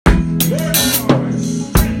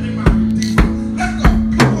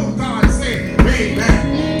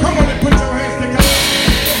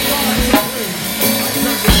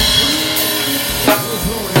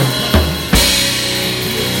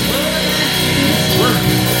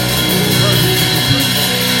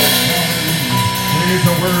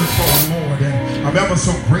I'm ever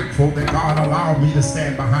so grateful that God allowed me to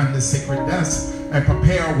stand behind this sacred desk and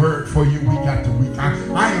prepare a word for you week after week.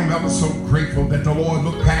 I am ever so grateful that the Lord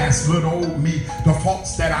looked past little old me, the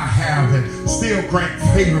faults that I have, and still grant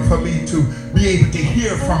favor for me to be able to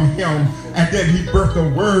hear from him. And then he birthed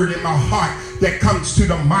a word in my heart that comes to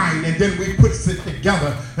the mind, and then we put it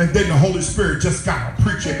together, and then the Holy Spirit just got to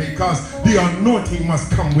preach it, because the anointing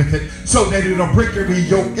must come with it so that it'll break every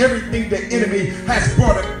yoke. Everything the enemy has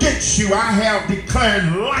brought against you, I have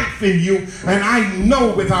declared life in you, and I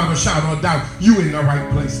know without a shadow of doubt you in the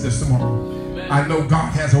right place this morning. Amen. I know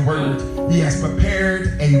God has a word. He has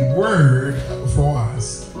prepared a word for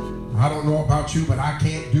us. I don't know about you, but I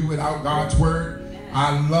can't do without God's word.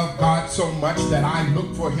 I love God so much that I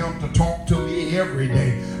look for him to talk to me every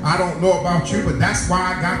day. I don't know about you, but that's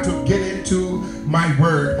why I got to get into my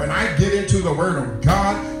word. When I get into the word of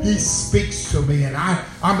God, he speaks to me, and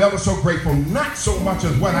I'm ever so grateful, not so much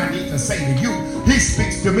as what I need to say to you. He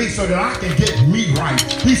speaks to me so that I can get me right.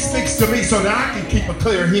 He speaks to me so that I can keep a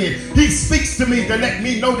clear head. He speaks to me to let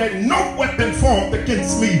me know that no weapon formed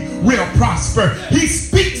against me will prosper. He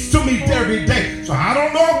speaks to me every day. So I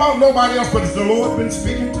don't know about nobody else, but it's the Lord been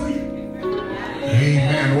speaking to you.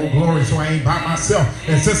 Amen. Oh, glory. So I ain't by myself.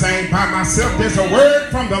 And since I ain't by myself, there's a word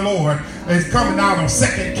from the Lord. It's coming out of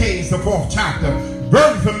 2 Kings, the 4th chapter.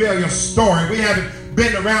 Very familiar story. We haven't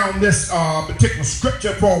been around this particular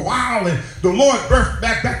scripture for a while, and the Lord birthed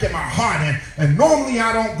back in my heart. And normally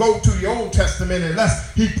I don't go to the Old Testament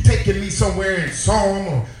unless he's taking me somewhere in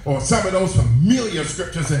Psalm or some of those familiar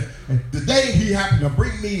scriptures. And today he happened to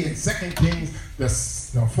bring me in 2 Kings, the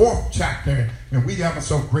 4th chapter. And we are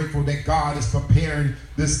so grateful that God is preparing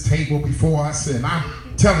this table before us. And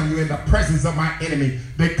I'm telling you, in the presence of my enemy,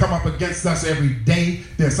 they come up against us every day.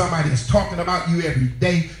 There's somebody that's talking about you every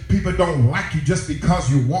day. People don't like you just because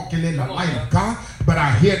you're walking in the light of God. But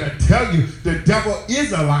I'm here to tell you, the devil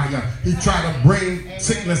is a liar. He tried to bring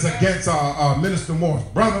sickness against Minister Moore's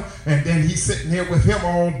brother, and then he's sitting here with him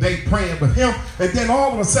all day praying with him. And then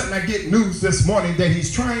all of a sudden I get news this morning that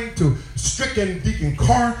he's trying to stricken Deacon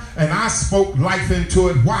Carr, and I spoke life into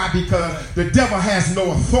it. Why? Because the devil has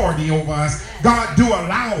no authority over us. God do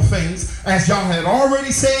allow things, as y'all had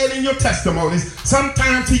already said in your testimonies.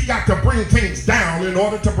 Sometimes he got to bring things down in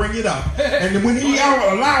order to bring it up. And when he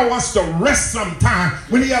allow us to rest sometime,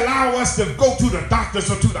 when he allow us to go to the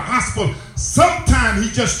doctors or to the hospital, sometimes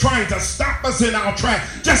he's just trying to stop us in our track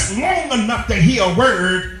just long enough to hear a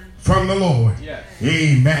word from the Lord. Yes.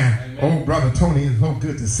 Amen. Oh, Brother Tony, it's so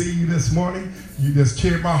good to see you this morning. You just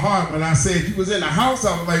cheered my heart when I said you was in the house.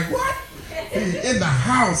 I was like, what? He's in the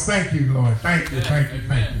house. Thank you, Lord. Thank you, thank you,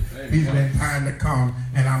 thank you. He's been trying to come,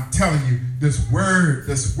 and I'm telling you, this word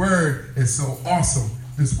is so awesome.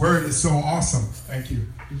 This word is so awesome. Thank you.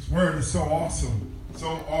 This word is so awesome. So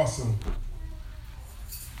awesome.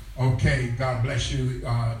 Okay, God bless you.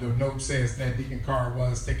 The note says that Deacon Carr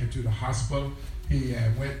was taken to the hospital. He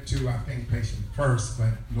went to, I think, patient first, but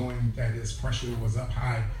knowing that his pressure was up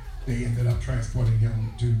high, they ended up transporting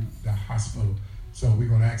him to the hospital. So we're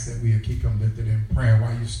going to ask that we keep him lifted in prayer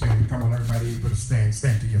while you stand. Come on, everybody, able to stand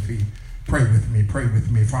to your feet. Pray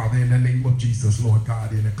with me, Father, in the name of Jesus, Lord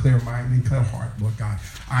God, in a clear mind and clear heart, Lord God.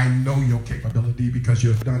 I know your capability because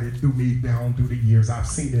you've done it through me down through the years. I've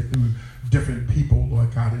seen it through different people,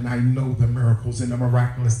 Lord God, and I know the miracles and the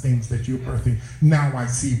miraculous things that you're birthing. Now I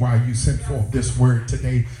see why you sent forth this word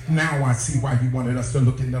today. Now I see why you wanted us to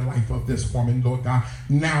look in the life of this woman, Lord God.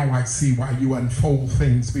 Now I see why you unfold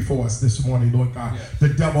things before us this morning, Lord God. Yes. The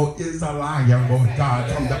devil is a liar, Lord God,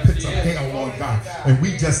 from the pits of hell, Lord God. And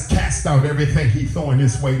we just cast out everything he's throwing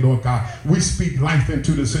his way, Lord God. We speak life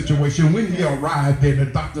into the situation. When he arrived there, the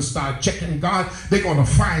doctors start checking, God, they're going to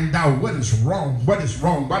find out what is wrong. What is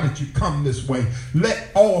wrong? Why did you come this way? Let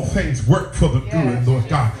all things work for the good, Lord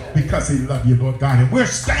God, because he loves you, Lord God. And we're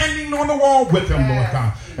standing on the wall with him, Lord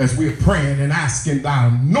God, as we're praying and asking thy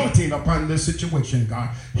anointing upon this situation, God.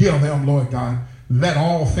 Heal them, Lord God. Let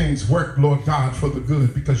all things work, Lord God, for the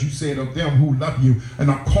good, because you said of them who love you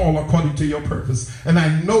and are called according to your purpose. And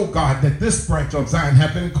I know, God, that this branch of Zion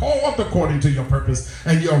have been called according to your purpose,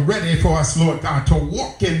 and you're ready for us, Lord God, to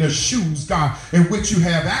walk in the shoes, God, in which you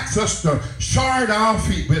have asked us to shod our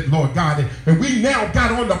feet with, Lord God. And we now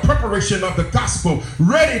got on the preparation of the gospel,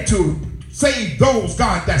 ready to save those,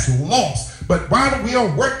 God, that's lost. But while we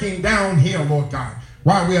are working down here, Lord God,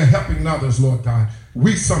 while we are helping others, Lord God,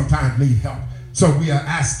 we sometimes need help. So we are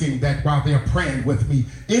asking that while they're praying with me,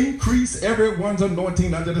 increase everyone's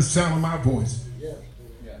anointing under the sound of my voice,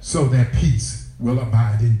 so that peace will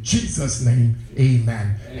abide. In Jesus' name,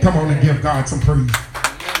 amen. Come on and give God some praise.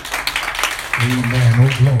 Amen.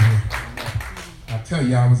 Oh, glory. I tell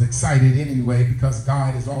you I was excited anyway, because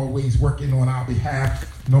God is always working on our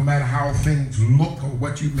behalf. No matter how things look or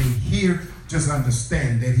what you may hear, just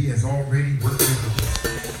understand that he has already worked with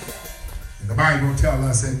us. The Bible tells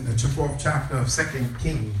us in the 4th chapter of 2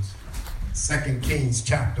 Kings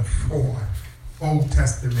chapter 4, Old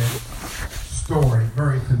Testament story,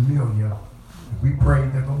 very familiar. We pray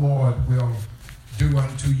that the Lord will do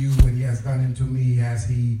unto you what he has done unto me as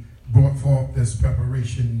he brought forth this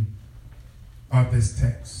preparation of this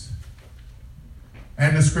text.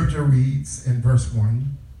 And the scripture reads in verse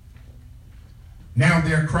 1, "Now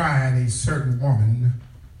there cried a certain woman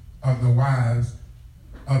of the wives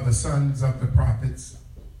of the sons of the prophets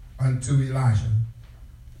unto Elijah,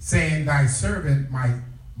 saying, Thy servant,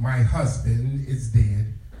 my husband, is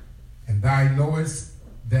dead, and thou knowest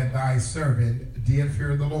that thy servant did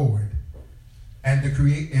fear the Lord, and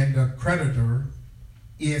the creditor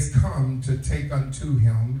is come to take unto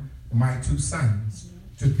him my 2 sons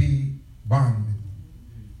to be bondmen.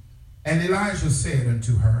 And Elijah said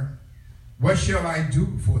unto her, What shall I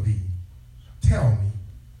do for thee? Tell me,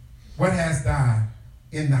 what hast thou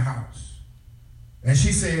in the house? And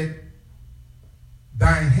she said,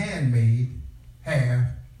 Thine handmaid have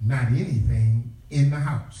not anything in the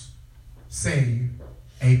house, save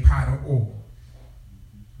a pot of oil.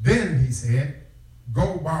 Then he said,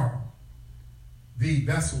 Go borrow the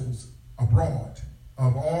vessels abroad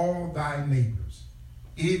of all thy neighbors,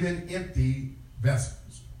 even empty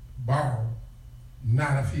vessels, borrow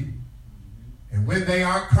not a few. And when they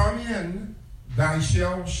are come in, thou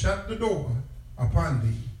shalt shut the door upon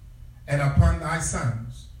thee and upon thy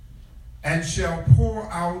sons, and shall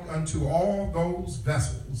pour out unto all those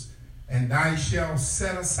vessels, and thou shalt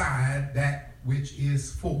set aside that which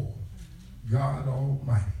is full. God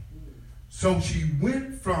Almighty. So she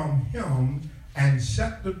went from him and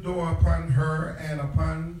shut the door upon her and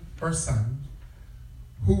upon her sons,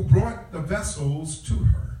 who brought the vessels to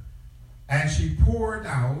her. And she poured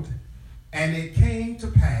out, and it came to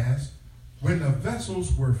pass, when the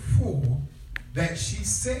vessels were full, that she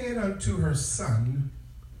said unto her son,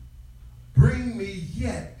 Bring me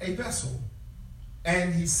yet a vessel.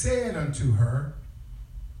 And he said unto her,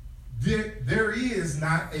 There is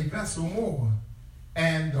not a vessel more.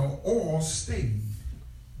 And the oil stayed.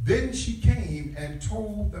 Then she came and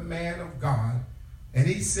told the man of God, and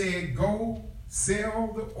he said, Go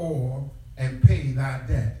sell the oil and pay thy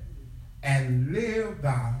debt, and live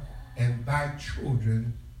thou and thy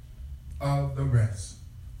children of the rest.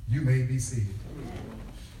 You may be seated.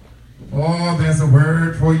 Oh, there's a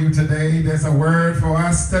word for you today. There's a word for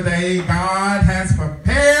us today. God has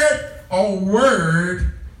prepared a word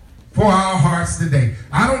for our hearts today.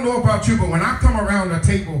 I don't know about you, but when I come around the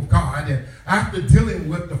table of God, and after dealing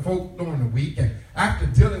with the folk during the week, and after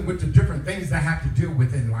dealing with the different things I have to deal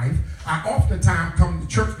with in life, I oftentimes come to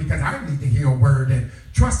church because I need to hear a word. And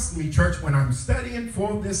trust me, church, when I'm studying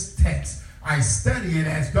for this text, I study it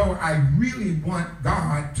as though I really want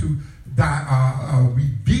God to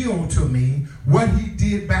reveal to me what he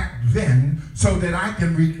did back then so that I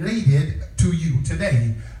can relate it to you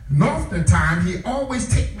today. And oftentimes, he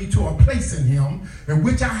always takes me to a place in him in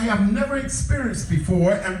which I have never experienced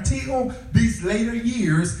before until these later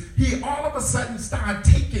years. He all of a sudden started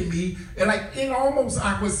taking me, and like in almost,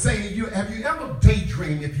 I would say, have you ever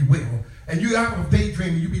daydreamed, if you will? And you have a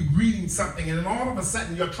daydream, you be reading something, and then all of a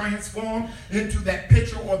sudden you're transformed into that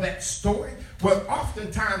picture or that story. Well,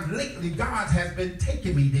 oftentimes lately, God has been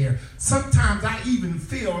taking me there. Sometimes I even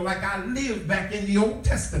feel like I live back in the Old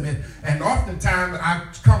Testament. And oftentimes I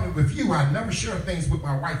come with you, I never share things with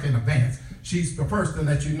my wife in advance. She's the first to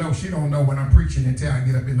let you know she don't know when I'm preaching until I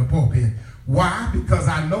get up in the pulpit. Why? Because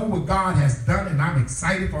I know what God has done, and I'm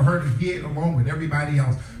excited for her to hear it along with everybody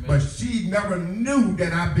else. Amen. But she never knew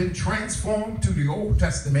that I've been transformed to the Old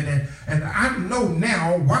Testament. And I know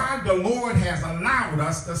now why the Lord has allowed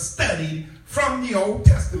us to study from the Old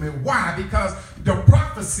Testament. Why? Because the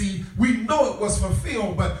prophecy, we know it was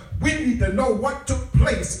fulfilled, but we need to know what took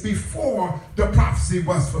place before the prophecy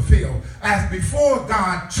was fulfilled. As before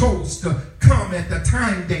God chose to come at the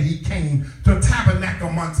time that he came to tabernacle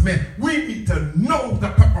amongst men, we need to know the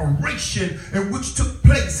preparation in which took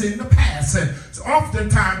place in the past. And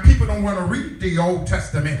oftentimes people don't want to read the Old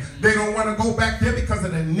Testament. They don't want to go back there because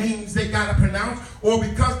of the names they got to pronounce, or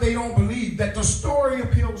because they don't believe that the story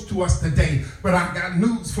appeals to us today. But I got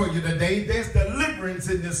news for you today. There's deliverance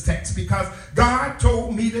in this text, because God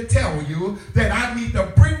told me to tell you that I need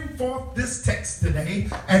to bring forth this text today,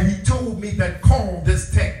 and he told me to call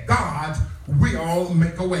this text, God will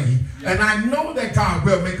make a way. And I know that God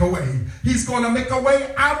will make a way. He's going to make a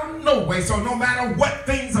way out of no way. So no matter what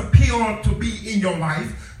things appear to be in your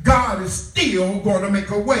life, God is still going to make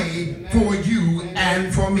a way for you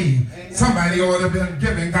and for me. Somebody ought to be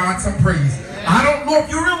giving God some praise. I don't know if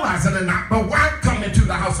you realize it or not, but why come into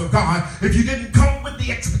the house of God if you didn't come with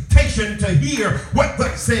the expectation to hear what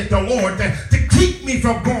thus said the Lord, to keep me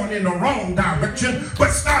from going in the wrong direction,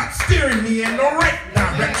 but start steering me in the right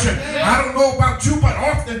direction? I don't know about you, but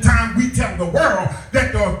oftentimes we tell the world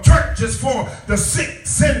that the church is for the sick,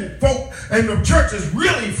 sin folk, and the church is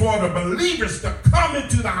really for the believers to come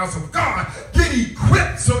into the house of God, get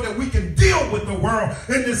equipped so that we can deal with the world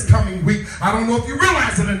in this coming week. I don't know if you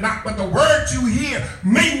realize it or not, but the word you hear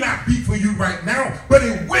may not be for you right now, but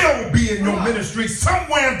it will be in your ministry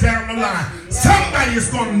somewhere down the line. Somebody is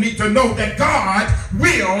going to need to know that God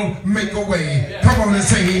will make a way. Come on and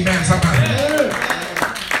say amen, somebody.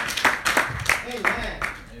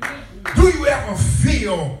 Do you ever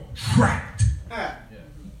feel trapped?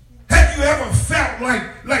 Have you ever felt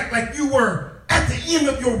like you were at the end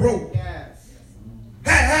of your rope?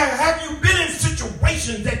 Have you been in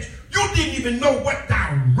situations that you didn't even know what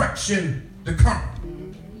direction to come?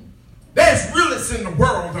 There's realists in the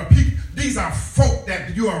world of people. These are folk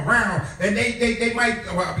that you're around, and they might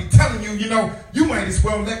be telling you, you might as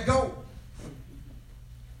well let go.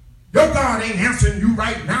 Your God ain't answering you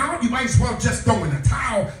right now. You might as well just throw in a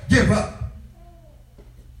towel, give up.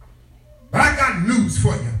 But I got news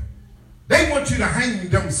for you. They want you to hang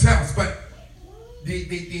themselves, but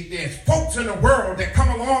there's folks in the world that come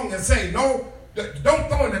along and say, no, don't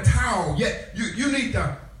throw in the towel yet. You need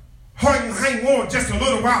to hang on just a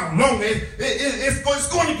little while longer.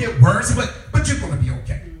 It's going to get worse, but you're going to be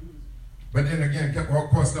okay. But then again, of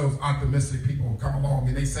course, those optimistic people will come along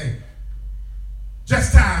and they say,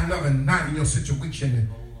 just tie another knot in your situation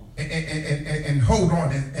and hold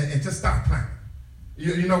on and just stop climbing.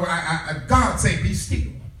 God say, be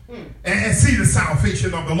still. And see the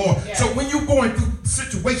salvation of the Lord. Yeah. So when you're going through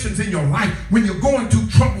situations in your life, when you're going through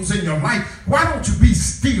troubles in your life, why don't you be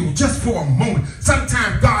still just for a moment?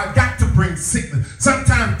 Sometimes God got to bring sickness.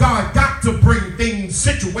 Sometimes God got to bring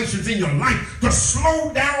situations in your life to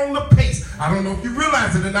slow down the pace. I don't know if you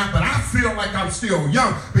realize it or not, but I feel like I'm still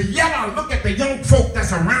young. But yet I look at the young folk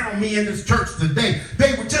that's around me in this church today.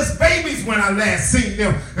 They were just babies when I last seen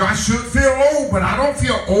them. I should feel old, but I don't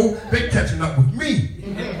feel old. They're catching up with me.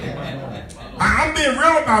 I'm being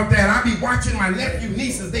real about that. I be watching my nephew,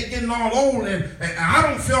 nieces, they getting all old, and I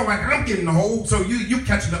don't feel like I'm getting old, so you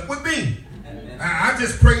catching up with me. I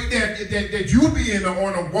just pray that you be in the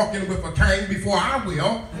honor of walking with a cane before I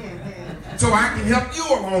will, so I can help you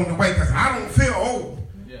along the way, because I don't feel old.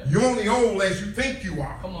 You're only old as you think you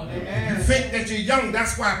are. Come on, you think that you're young.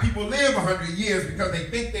 That's why people live 100 years, because they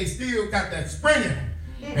think they still got that spring in them.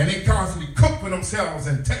 And they constantly cook for themselves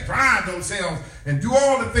and drive themselves and do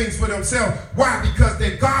all the things for themselves. Why? Because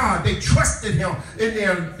they're God. They trusted him in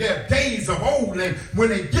their days of old. And when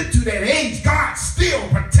they get to that age, God's still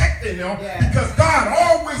protecting them, because God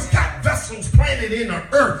always got vessels planted in the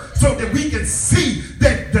earth so that we can see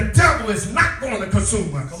that the devil is not going to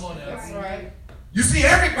consume us. Come on, that's right. You see,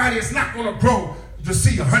 everybody is not going to grow to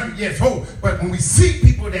see 100 years old. But when we see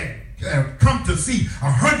people that come to see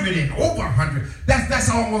 100 and over 100, that's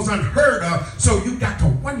almost unheard of. So you got to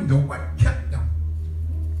wonder what kept them.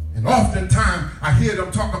 And oftentimes I hear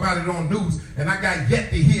them talk about it on news, and I got yet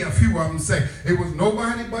to hear a few of them say it was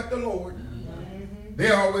nobody but the Lord. They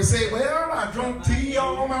always say, well, I drunk tea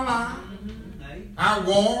all my life, I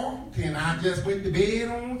walked, and I just went to bed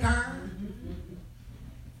on time.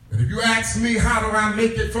 But if you ask me how do I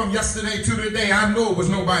make it from yesterday to today, I know it was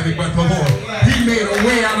nobody but the Lord. He made a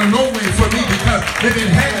way out of no way for me, because if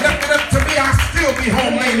it had left it up to me, I'd still be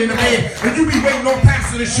home laying in the bed. And you be waiting on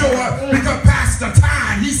Pastor to show up, because Pastor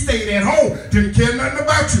Ty, he stayed at home, didn't care nothing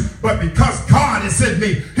about you. But because God has sent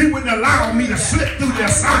me, he wouldn't allow me to slip through the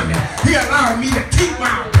assignment. He allowed me to keep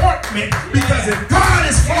my appointment, because if God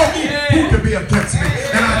is for me, who can be against me?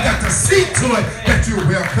 And I've got to see to it that you're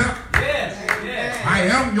welcome. I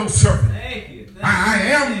am your servant. I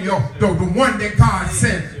am the one that God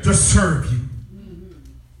sent to serve you.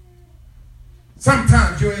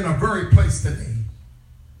 Sometimes you're in a very place today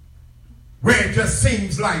where it just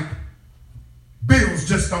seems like bills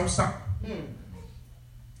just don't stop.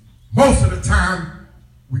 Most of the time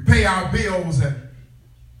we pay our bills and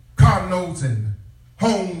car notes and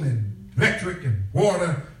home and electric and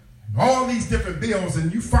water and all these different bills,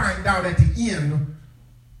 and you find out at the end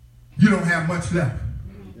you don't have much left.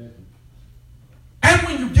 And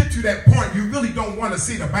when you get to that point, you really don't want to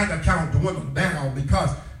see the bank account dwindle down, because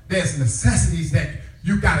there's necessities that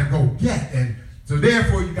you got to go get. And so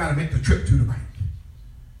therefore, you got to make the trip to the bank.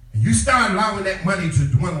 And you start allowing that money to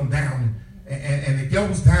dwindle down. And it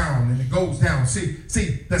goes down and it goes down. See,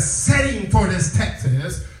 the setting for this text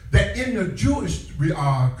is that in the Jewish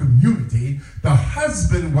community, the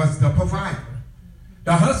husband was the provider.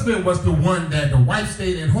 The husband was the one that the wife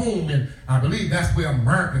stayed at home, and I believe that's where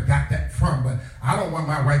America got that from. But I don't want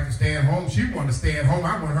my wife to stay at home. She wants to stay at home.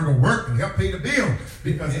 I want her to work and help pay the bill,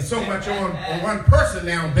 because it's so much on one person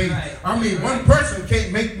nowadays. I mean, one person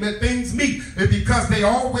can't make things meet. It's because they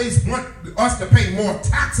always want us to pay more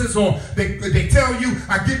taxes, or they tell you,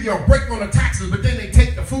 I give you a break on the taxes, but then they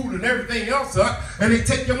take the food and everything else up, and they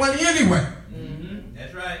take your money anyway.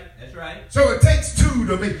 That's right. That's right. So it takes two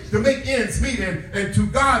to make ends meet, and to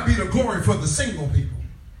God be the glory for the single people,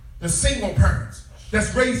 the single parents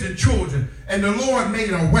that's raising children, and the Lord made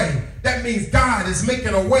a way. That means God is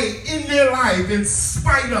making a way in their life in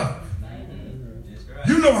spite of. Right.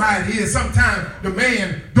 You know how it is. Sometimes the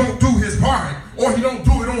man don't do his part, or he don't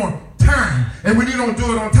do it on time. And when you don't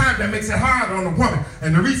do it on time, that makes it hard on the woman.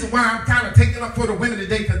 And the reason why I'm kind of taking up for the women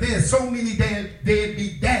today, because there's so many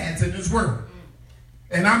deadbeat dads in this world.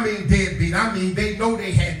 And I mean deadbeat. I mean they know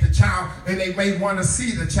they had the child and they may want to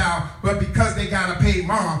see the child, but because they got to pay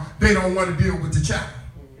mom, they don't want to deal with the child.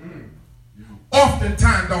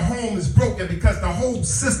 Oftentimes the home is broken because the whole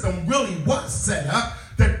system really was set up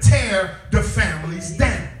to tear the families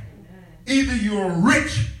down. Either you're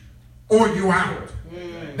rich or you're out.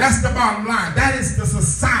 That's the bottom line. That is the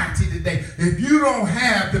society today. If you don't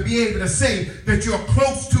have to be able to say that you're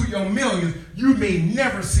close to your millions, you may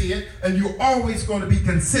never see it, and you're always going to be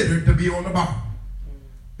considered to be on the bottom.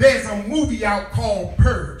 There's a movie out called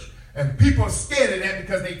Purge, and people are scared of that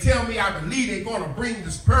because they tell me I believe they're going to bring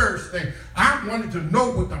this Purge thing. I wanted to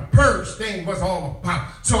know what the Purge thing was all about.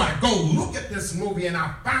 So I go look at this movie, and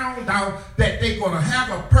I found out that they're going to have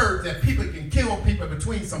a purge that people can kill people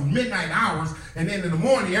between some midnight hours, and then in the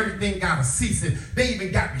morning everything got to cease. And they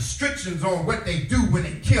even got restrictions on what they do when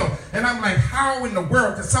they kill. And I'm like, how in the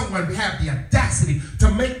world can someone have the audacity to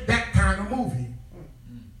make that kind of movie?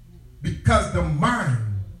 Because the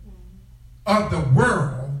mind of the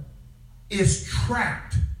world is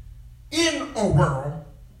trapped in a world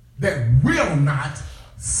that will not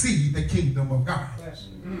see the kingdom of God.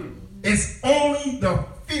 It's only the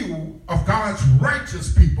few of God's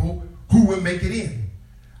righteous people who will make it in.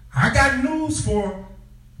 I got news for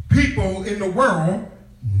people in the world,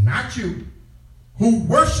 not you, who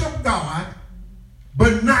worship God,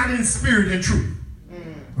 but not in spirit and truth.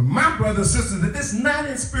 My brothers and sisters, that this not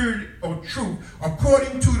in spirit or truth,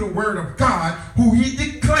 according to the word of God, who he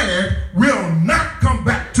declared will not come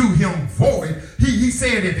back to him void. He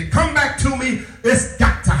said, if it come back to me, it's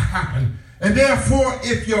got to happen. And therefore,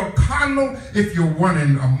 if you're carnal, if you're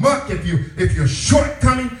running amok, if you're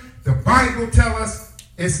shortcoming, the Bible tells us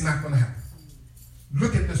it's not going to happen.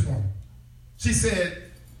 Look at this woman. She said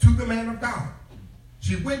to the man of God,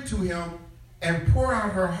 she went to him and poured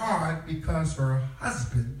out her heart because her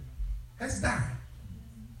husband has died.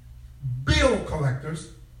 Bill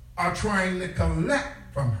collectors are trying to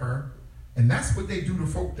collect from her, and that's what they do to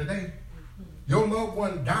folk today. Your loved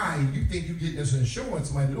one died, and you think you're getting this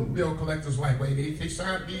insurance money. Those bill collectors like, wait, they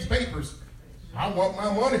signed these papers. I want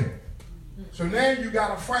my money. So now you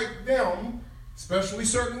got to fight them, especially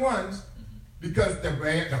certain ones, because the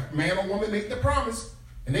man or woman make the promise,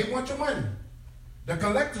 and they want your money. The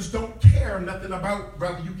collectors don't care nothing about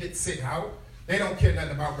whether you get sick out. They don't care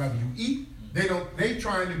nothing about whether you eat. They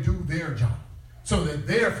trying to do their job so that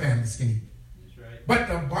their families can eat. That's right. But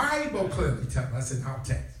the Bible clearly tells us in our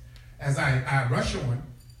text, as I rush on,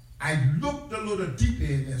 I looked a little deeper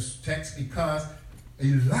in this text because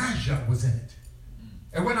Elijah was in it.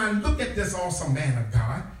 And when I look at this awesome man of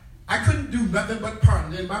God, I couldn't do nothing but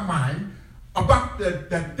ponder in my mind about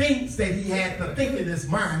the things that he had to think in his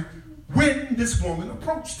mind when this woman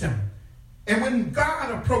approached him. And when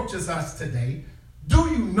God approaches us today, do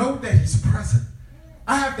you know that he's present?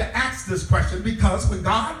 I have to ask this question because when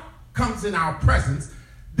God comes in our presence,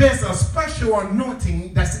 there's a special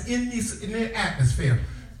anointing that's in the atmosphere.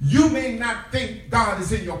 You may not think God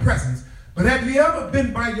is in your presence, but have you ever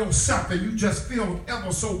been by yourself and you just feel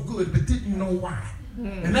ever so good but didn't know why?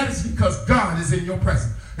 And that is because God is in your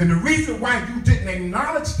presence. And the reason why you didn't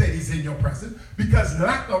acknowledge that he's in your presence, because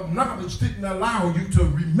lack of knowledge didn't allow you to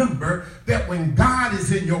remember that when God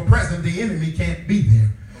is in your presence, the enemy can't be there.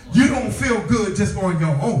 You don't feel good just on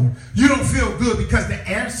your own. You don't feel good because the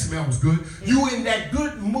air smells good. You in that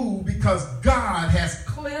good mood because God has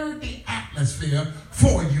cleared the atmosphere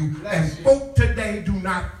for you. And folk today do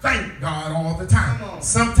not thank God all the time.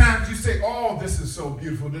 Sometimes you say, oh, this is so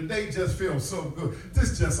beautiful. The day just feels so good.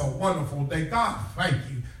 This is just a wonderful day. God, thank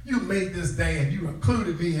you. You made this day and you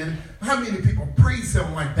included me in it. How many people praise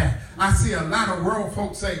him like that? I see a lot of world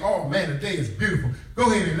folks say, oh man, the day is beautiful.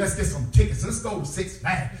 Go ahead and let's get some tickets. Let's go to Six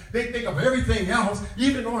Flags. They think of everything else,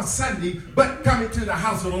 even on Sunday, but coming to the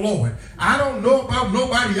house of the Lord. I don't know about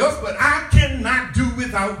nobody else, but I cannot do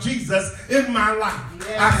without Jesus in my life.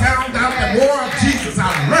 Yeah. I found out the more of Jesus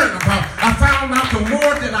I learned about. I found out the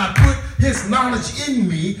more that I put his knowledge in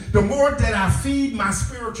me, the more that I feed my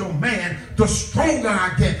spiritual man, the stronger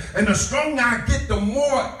I get. And the stronger I get, the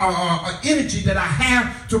more energy that I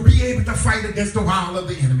have to be able to fight against the wile of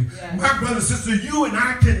the enemy. Yes. My brother and sister, you and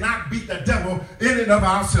I cannot beat the devil in and of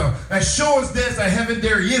ourselves. As sure as there's a heaven,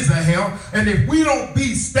 there is a hell. And if we don't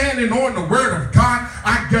be standing on the word of God,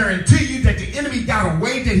 I guarantee you that the enemy got a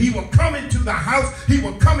way that he will come into the house, he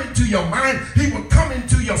will come into your mind, he will come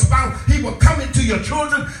into your spouse, he will come into your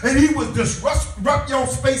children, and he will disrupt your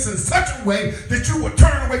space in such a way that you will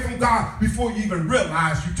turn away from God before you even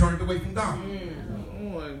realize you turned away from God.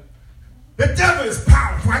 The devil is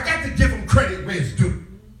powerful. I got to give him credit where it's due.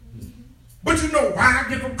 But you know why I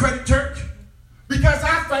give him credit, church? Because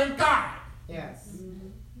I thank God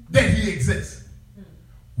that he exists.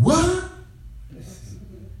 What?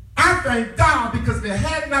 I thank God because if it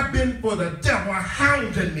had not been for the devil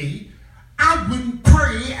hounding me, I wouldn't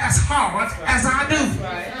pray as hard as I do.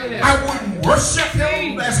 I wouldn't worship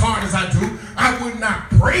him as hard as I do. I would not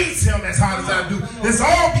praise him as hard as I do. It's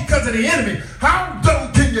all because of the enemy. How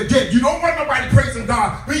dumb can you get? You don't want nobody praising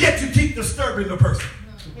God, but yet you keep disturbing the person.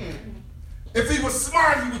 If he was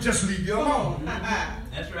smart, he would just leave you alone.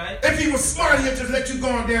 That's right. If he was smart, he'd just let you go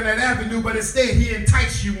on down that avenue, but instead he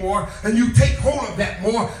entice you more, and you take hold of that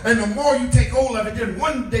more, and the more you take hold of it, then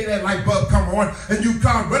one day that light bulb come on, and you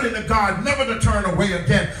come running to God, never to turn away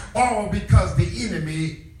again, all because the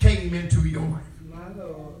enemy came into your life. My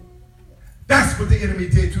Lord. That's what the enemy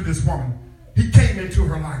did to this woman. He came into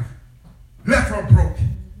her life, left her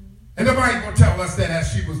broken. And the Bible tells us that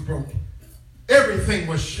as she was broken, everything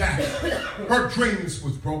was shattered. Her dreams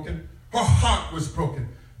was broken. Her heart was broken.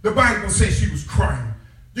 The Bible says she was crying.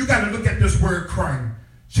 You got to look at this word crying.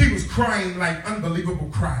 She was crying like unbelievable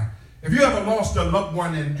cry. If you ever lost a loved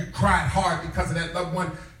one and you cried hard because of that loved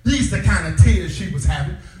one, these are the kind of tears she was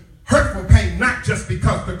having. Hurtful pain, not just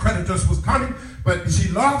because the creditors was coming, but she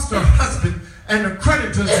lost her husband and the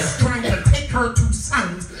creditors was trying to take her two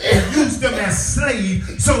sons and use them as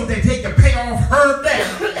slaves so that they could pay off her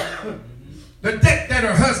debt. The debt that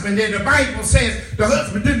her husband did, the Bible says the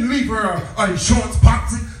husband didn't leave her an insurance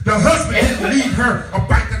policy. The husband didn't leave her a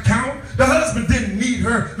bank account. The husband didn't leave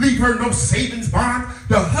her no savings bond.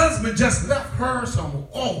 The husband just left her some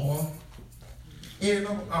oil in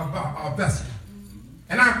a vessel.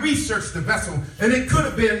 And I researched the vessel, and it could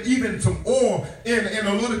have been even some oil in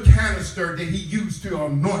a little canister that he used to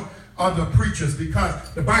anoint other preachers, because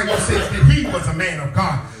the Bible says that he was a man of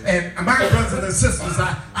God. And my brothers and sisters,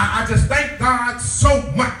 I just thank God so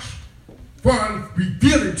much for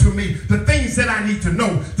revealing to me the things that I need to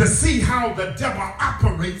know to see how the devil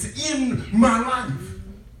operates in my life.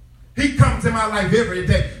 He comes in my life every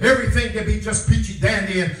day. Everything can be just peachy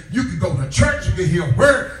dandy, and you can go to church, you can hear a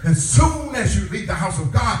word, and soon as you leave the house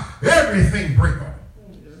of God, everything breaks off.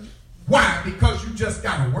 Why? Because you just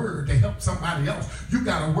got a word to help somebody else. You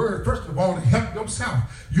got a word, first of all, to help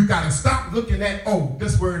yourself. You got to stop looking at, oh,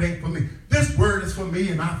 this word ain't for me. This word is for me,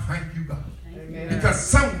 and I thank you, God. Amen. Because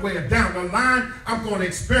somewhere down the line, I'm going to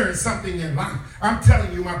experience something in life. I'm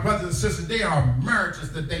telling you, my brothers and sisters, there are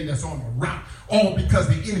marriages today that's on the route, all because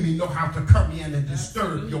the enemy know how to come in and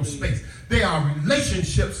disturb your space. There are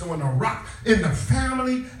relationships on the rock in the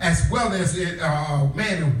family as well as in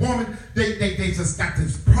man and woman. They just got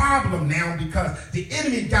this problem now because the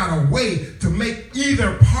enemy got a way to make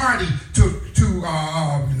either party to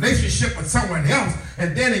relationship with someone else,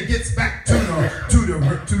 and then it gets back to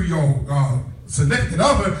your significant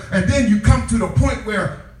other, and then you come to the point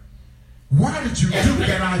where, why did you do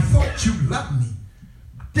that? I thought you loved me.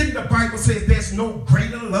 Didn't the Bible say there's no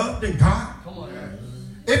greater love than God? Come on.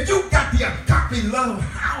 If you got the agape love,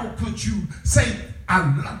 how could you say, I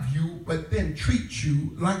love you, but then treat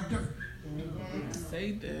you like dirt?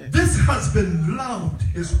 Say that. This husband loved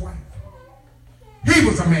his wife. He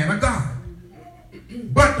was a man of God.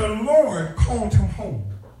 But the Lord called him home.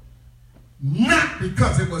 Not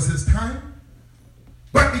because it was his time,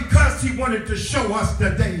 but because he wanted to show us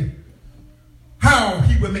today how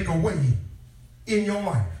he would make a way in your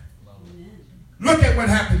life. Look at what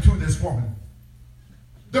happened to this woman.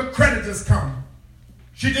 The creditors come.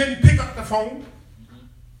 She didn't pick up the phone.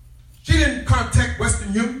 She didn't contact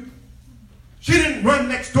Western Union. She didn't run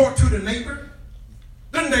next door to the neighbor.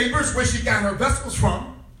 The neighbors where she got her vessels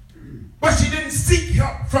from. But she didn't seek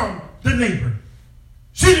help from the neighbor.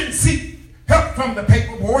 She didn't seek help from the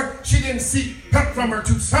paper boy. She didn't seek help from her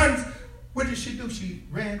 2 sons. What did she do? She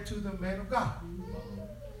ran to the man of God.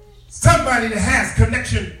 Somebody that has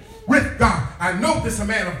connection with God. I know this a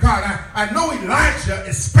man of God. I know Elijah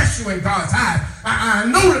is special in God's eyes. I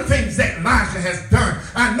know the things that Elijah has done.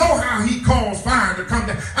 I know how he calls fire to come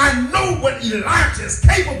down. I know what Elijah is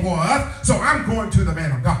capable of. So I'm going to the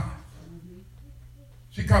man of God.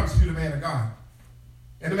 She comes to the man of God.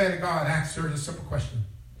 And the man of God asks her a simple question.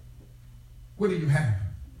 What do you have?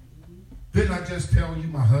 Didn't I just tell you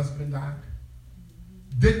my husband died?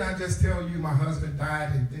 Didn't I just tell you my husband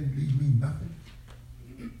died and didn't leave me nothing?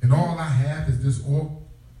 And all I have is this oil.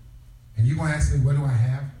 And you're going to ask me, what do I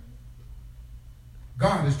have?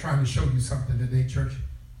 God is trying to show you something today, church.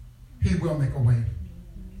 He will make a way.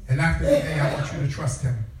 And after today, I want you to trust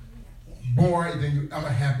him more than you ever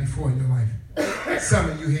have before in your life. Some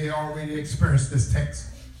of you here already experienced this text.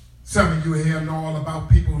 Some of you here know all about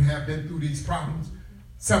people who have been through these problems.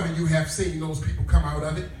 Some of you have seen those people come out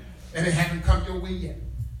of it, and it hasn't come your way yet.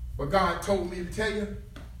 But God told me to tell you,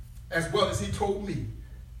 as well as he told me,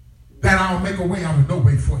 that I'll make a way out of no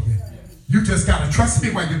way for you. You just got to trust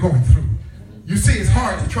me while you're going through. You see, it's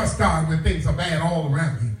hard to trust God when things are bad all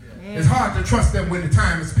around you. It's hard to trust him when the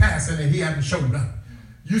time is passing and he hasn't showed up.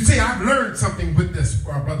 You see, I've learned something with this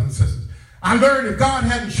for our brothers and sisters. I learned if God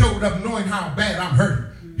hadn't showed up knowing how bad I'm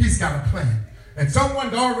hurting, he's got a plan. And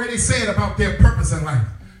someone already said about their purpose in life.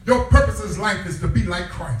 Your purpose in life is to be like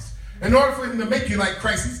Christ. In order for him to make you like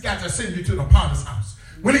Christ, he's got to send you to the potter's house.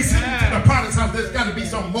 When he sends you to the potter's house, there's got to be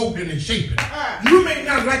some molding and shaping. You may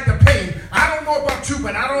not like the pain. I don't know about you,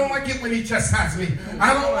 but I don't like it when he chastises me.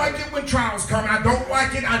 I don't like it when trials come. I don't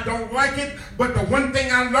like it. I don't like it. But the one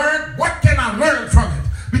thing I learned, what can I learn from it?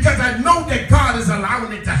 Because I know that God is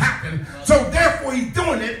allowing it to happen. So therefore, he's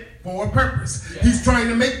doing it for a purpose. He's trying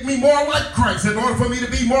to make me more like Christ. In order for me to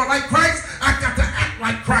be more like Christ, I got to act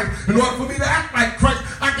like Christ. In order for me to act like Christ,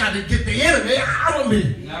 I got to get the enemy out of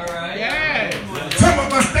me. All right. Yes. Some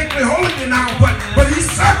of us think we're holy now, but he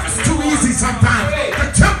surfaces too easy sometimes.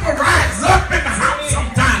 The temper rises up in the house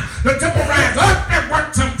sometimes. The temper rises up at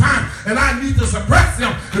work sometimes. And I need to suppress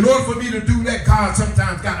him. In order for me to do that, God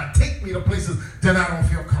sometimes got to take me to places that I don't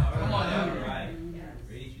feel comfortable.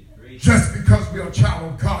 Just because we're a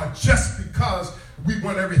child of God, just because we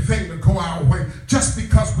want everything to go our way, just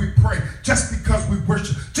because we pray, just because we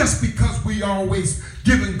worship, just because we always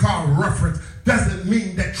giving God reference, doesn't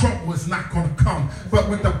mean that trouble is not going to come. But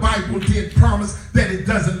what the Bible did promise, that it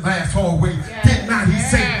doesn't last always. Did not he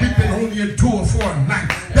say we can only endure for a night?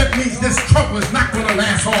 That means this trouble is not going to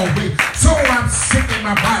last always. So I'm sick in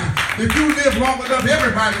my body. If you live long enough,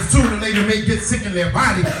 everybody sooner or later may get sick in their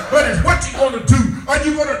body. But it's what you going to do. Are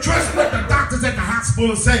you going to trust what the doctors at the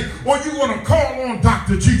hospital say? Or are you going to call on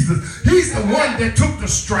Dr. Jesus? He's the one that took the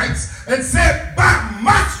stripes and said, by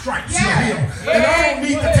my stripes you're healed. And I don't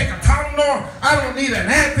need to take a Tylenol. I don't need an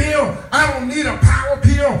Advil. I don't need a power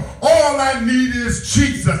pill. All I need is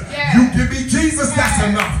Jesus. You give me Jesus, that's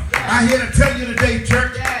enough. I'm here to tell you today,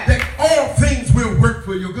 church, that all things will work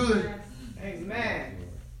for your good. Amen.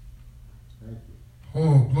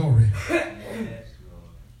 Oh, glory.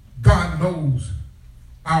 God knows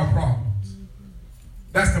our problems.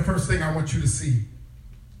 That's the first thing I want you to see.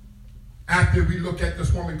 After we look at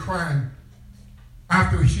this woman crying,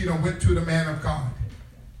 after she done went to the man of God,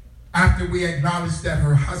 after we acknowledge that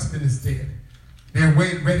her husband is dead, they're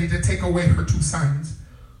ready to take away her 2 sons.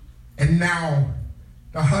 And now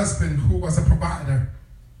the husband, who was a provider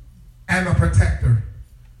and a protector,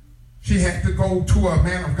 she had to go to a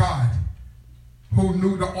man of God who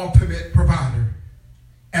knew the ultimate provider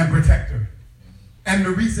and protector. And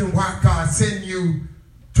the reason why God sent you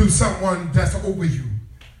to someone that's over you,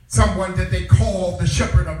 someone that they call the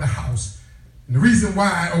shepherd of the house. And the reason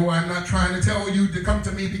why, I'm not trying to tell you to come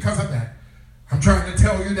to me because of that. I'm trying to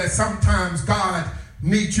tell you that sometimes God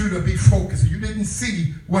needs you to be focused. You didn't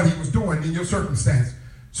see what he was doing in your circumstance.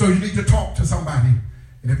 So you need to talk to somebody.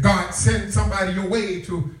 And if God sends somebody your way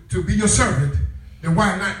to be your servant, then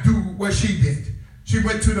why not do what she did? She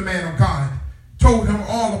went to the man of God, told him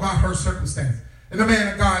all about her circumstance. And the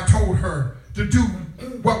man of God told her to do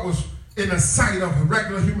what was in the sight of a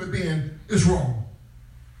regular human being is wrong.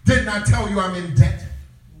 Didn't I tell you I'm in debt?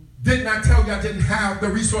 Didn't I tell you I didn't have the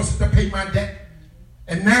resources to pay my debt?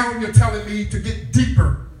 And now you're telling me to get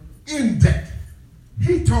deeper in debt.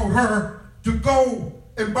 He told her to go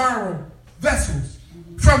and borrow vessels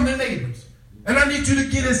from the neighbors. And I need you to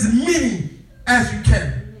get as many as you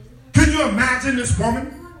can. Can you imagine this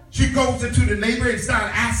woman? She goes into the neighbor and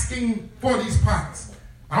starts asking for these pots.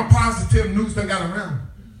 I'm positive news done got around.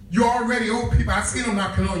 You already old people. I see them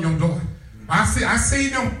knocking on your door. I see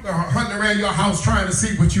them hunting around your house trying to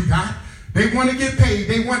see what you got. They want to get paid.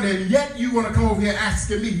 They want, and yet you want to come over here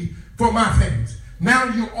asking me for my things. Now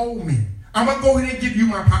you owe me. I'm going to go ahead and give you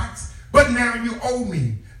my pots, but now you owe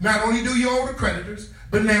me. Not only do you owe the creditors,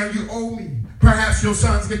 but now you owe me. Perhaps your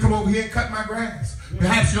sons can come over here and cut my grass.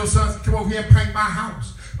 Perhaps your sons can come over here and paint my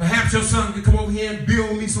house. Perhaps your son can come over here and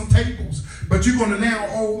build me some tables. But you're going to now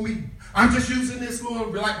owe me. I'm just using this little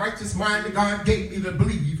righteous mind that God gave me to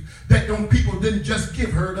believe that them people didn't just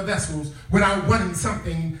give her the vessels without wanting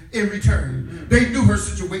something in return. They knew her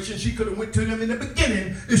situation. She could have went to them in the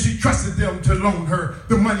beginning if she trusted them to loan her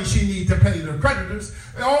the money she needed to pay the creditors.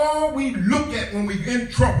 All we look at when we're in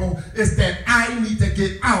trouble is that I need to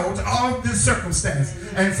get out of this circumstance.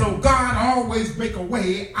 And so God always make a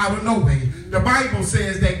way out of no way. The Bible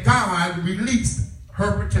says that God released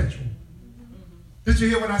her potential. Did you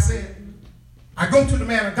hear what I said? I go to the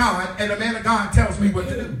man of God, and the man of God tells me what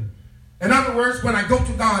to do. In other words, when I go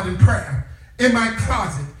to God in prayer, in my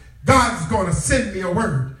closet, God's going to send me a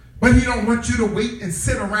word. But he don't want you to wait and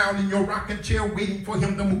sit around in your rocking chair waiting for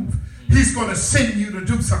him to move. He's going to send you to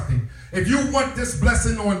do something. If you want this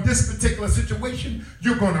blessing on this particular situation,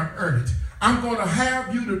 you're going to earn it. I'm going to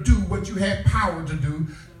have you to do what you had power to do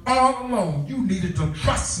all along. You needed to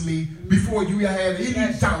trust me before you had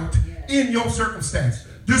any doubt in your circumstance.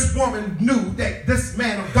 This woman knew that this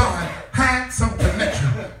man of God had some connection,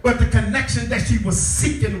 but the connection that she was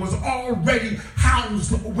seeking was already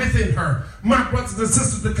housed within her. My brothers and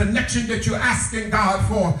sisters, the connection that you're asking God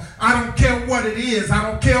for, I don't care what it is, I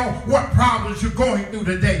don't care what problems you're going through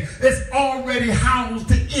today, it's already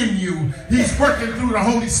housed in you. He's working through the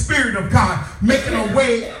Holy Spirit of God, making a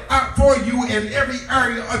way out for you in every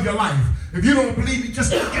area of your life. If you don't believe me,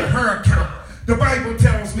 just look at her account. The Bible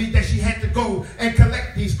tells me that she had to go and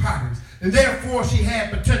collect these potters. And therefore, she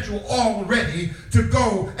had potential already to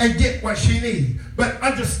go and get what she needed. But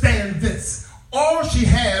understand this. All she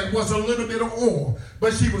had was a little bit of oil,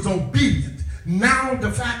 but she was obedient. Now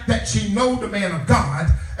the fact that she know the man of God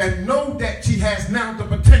and know that she has now the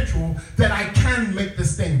potential that I can make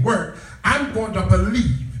this thing work, I'm going to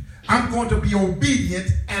believe. I'm going to be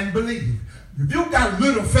obedient and believe. If you got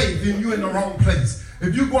little faith, then you're in the wrong place.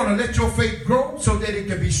 If you're going to let your faith grow so that it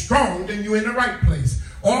can be strong, then you're in the right place.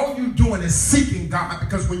 All you're doing is seeking God,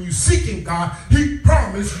 because when you're seeking God, he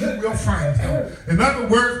promised you will find him. In other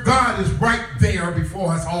words, God is right there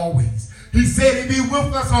before us always. He said he'd be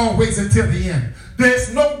with us always until the end.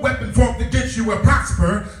 There's no weapon formed against you will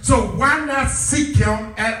prosper, so why not seek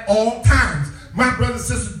him at all times? My brothers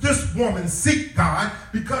and sisters, this woman seeked God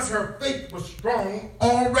because her faith was strong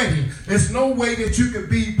already. There's no way that you could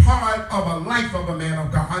be part of a life of a man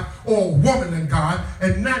of God or a woman in God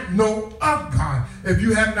and not know of God. If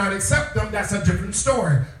you have not accepted them, that's a different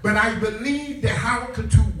story. But I believe that how could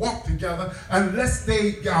two walk together unless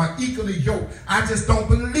they are equally yoked? I just don't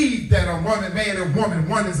believe that a man and woman,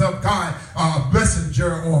 one is of God, a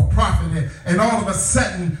messenger or a prophet, and all of a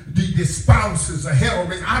sudden the spouse is a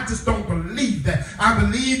hell-raised. I just don't believe that. I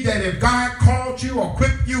believe that if God called you or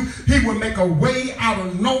equipped you, he will make a way out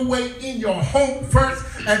of no way in your home first,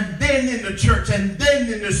 and then in the church, and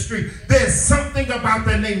then in the street. There's something about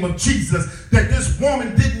the name of Jesus that this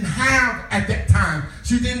woman didn't have at that time.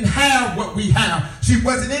 She didn't have what we have. She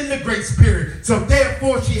wasn't in the grace period. So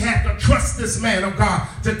therefore, she had to trust this man of God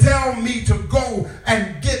to tell me to go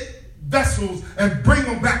and get vessels and bring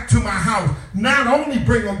them back to my house. Not only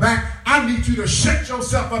bring them back, I need you to shut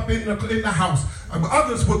yourself up in the house.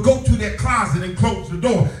 Others would go to their closet and close the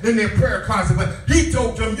door in their prayer closet. But he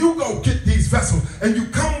told them, you go get these vessels and you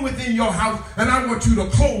come within your house, and I want you to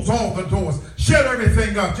close all the doors. Shut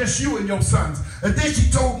everything up, just you and your sons. And then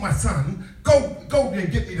she told my son, go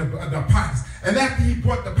and get me the pots. And after he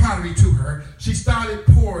brought the pottery to her, she started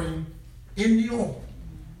pouring in the oil.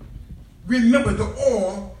 Remember, the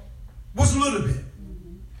oil was a little bit.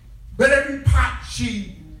 But every pot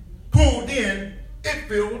she pulled in, it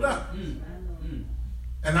filled up.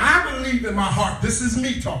 And I believe in my heart, this is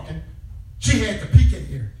me talking, she had to peek in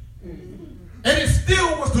here. And it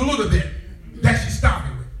still was the little bit that she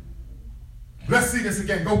started with. Let's see this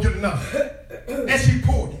again. Go get another. And she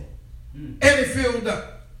poured it. And it filled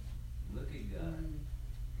up. Look at God.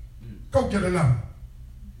 Go get another.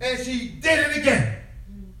 And she did it again.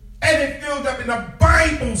 And it filled up. And the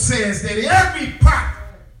Bible says that every pot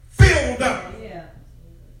filled up. Yeah.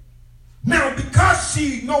 Now, because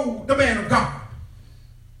she knew the man of God,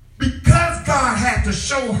 because God had to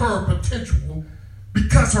show her potential,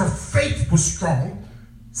 because her faith was strong.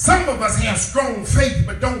 Some of us have strong faith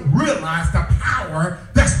but don't realize the power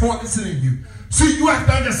that's harnessing in you. See, you have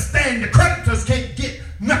to understand the creditors can't get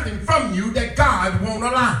nothing from you that God won't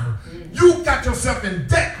allow. You got yourself in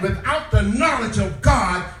debt without the knowledge of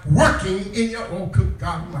God working in your own good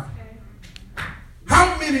God Almighty.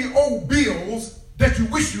 How many old bills that you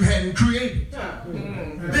wish you hadn't created?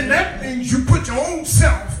 Then that means you put your own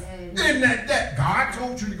self in that debt. God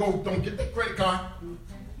told you to go, don't get that credit card.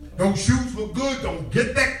 Those shoes look good. Don't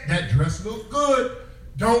get that. That dress look good.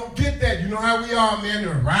 Don't get that. You know how we are, man.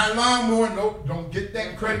 You're riding lawnmower. No, don't get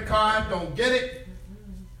that credit card. Don't get it.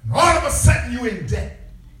 And all of a sudden, you're in debt.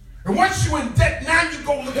 And once you're in debt, now you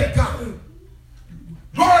go look at God.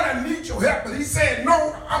 Lord, I need your help. But he said,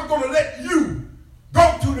 no, I'm going to let you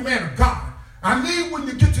go to the man of God. I need when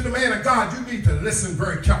you get to the man of God, you need to listen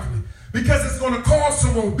very carefully. Because it's going to cause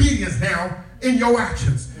some obedience now in your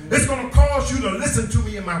actions. It's going to cause you to listen to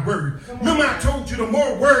me in my word. Remember I told you the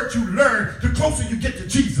more words you learn, the closer you get to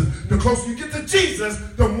Jesus. The closer you get to Jesus,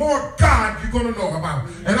 the more God you're going to know about.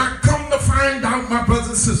 And I come to find out, my brothers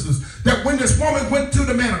and sisters, that when this woman went to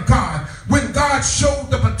the man of God, when God showed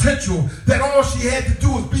the potential that all she had to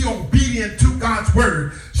do was be obedient to God's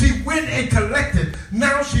word, she went and collected.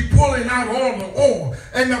 Now she's pulling out all the oil.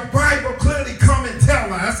 And the Bible clearly come and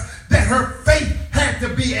tell us that her faith had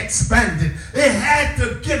to be expanded. It had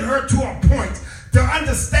to get her to a point to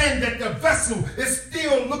understand that the vessel is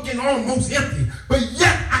still looking almost empty, but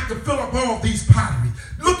yet I can fill up all these pottery.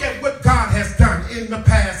 Look at what God has done in the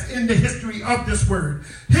past, in the history of this word.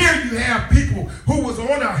 Here you have people who was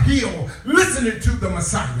on a hill listening to the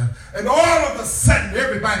Messiah, and all of a sudden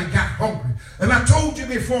everybody got hungry. And I told you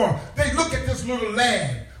before, they look at this little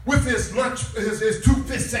lad with his lunch, his 2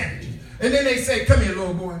 fish sandwiches, and then they say, come here,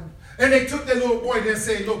 little boy. And they took that little boy there and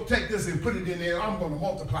said, look, take this and put it in there. I'm going to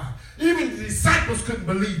multiply. Even the disciples couldn't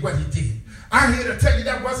believe what he did. I'm here to tell you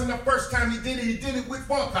that wasn't the first time he did it. He did it with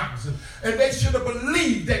 4,000. And they should have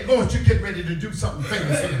believed that, Lord, you're getting ready to do something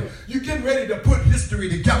famous here. You're getting ready to put history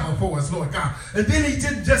together for us, Lord God. And then he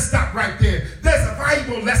didn't just stop right there. There's a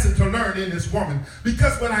valuable lesson to learn in this woman.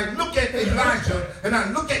 Because when I look at Elijah and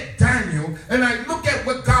I look at Daniel and I look at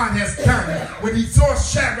what God has done, when he saw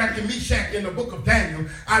Shadrach and Meshach in the book of Daniel,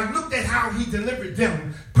 I looked at how he delivered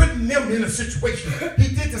them, putting them in a situation.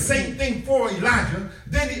 He did the same thing for Elijah,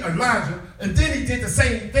 and then he did the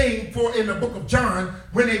same thing for in the book of John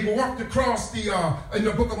when they walked across in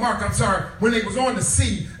the book of Mark, when they was on the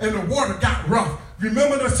sea and the water got rough.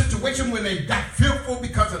 Remember the situation when they got fearful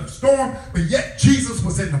because of the storm, but yet Jesus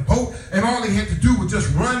was in the boat and all he had to do was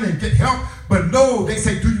just run and get help. But no, they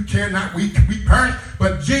say, do you care not? We perish.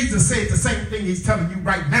 But Jesus said the same thing he's telling you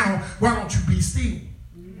right now. Why don't you be still?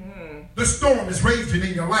 The storm is raging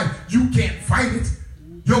in your life. You can't fight it.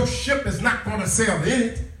 Your ship is not going to sail in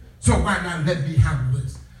it. So why not let me handle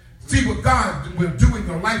this? See what God will do in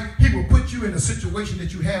your life. He will put you in a situation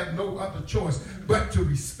that you have no other choice but to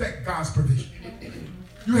respect God's provision.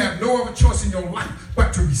 You have no other choice in your life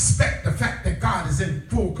but to respect the fact that God is in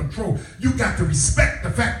full control. You got to respect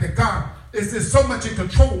the fact that God is so much in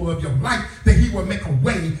control of your life that he will make a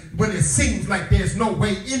way when it seems like there's no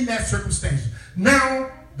way in that circumstance.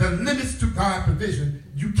 Now, the limits to God's provision,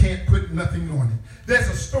 you can't put nothing on it. There's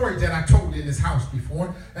a story that I told in this house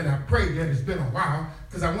before, and I pray that it's been a while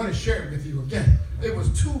because I want to share it with you again. There was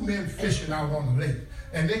 2 men fishing out on the lake,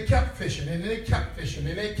 and they kept fishing, and they kept fishing,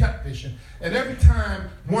 and they kept fishing. And every time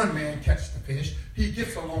one man catches the fish, he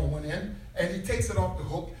gets a long one in, and he takes it off the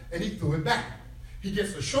hook, and he threw it back. He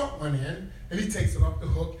gets a short one in, and he takes it off the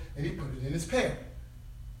hook, and he put it in his pail.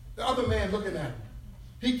 The other man looking at him,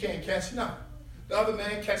 he can't catch nothing. The other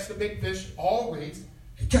man catches the big fish always.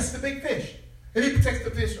 He catches the big fish. And he takes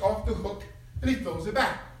the fish off the hook and he throws it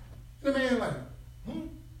back. And the man like,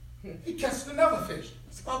 He catches another fish.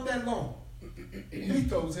 It's about that long. And he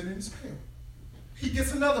throws it in his pail. He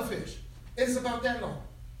gets another fish. And it's about that long.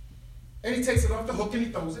 And he takes it off the hook and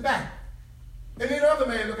he throws it back. And then the other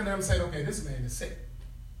man looking at him and saying, okay, this man is sick.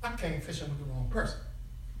 I came fishing with the wrong person.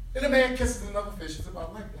 And the man catches another fish. It's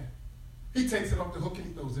about like that. He takes it off the hook and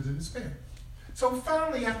he throws it in his pail. So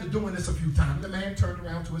finally, after doing this a few times, the man turned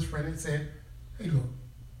around to his friend and said, hey, look,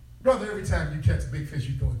 brother, every time you catch a big fish,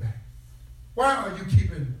 you throw it back. Why are you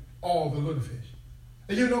keeping all the little fish?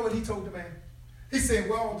 And you know what he told the man? He said,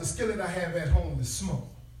 well, the skillet I have at home is small.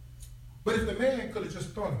 But if the man could have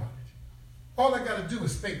just thought about it, all I got to do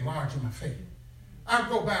is think large in my faith. I'll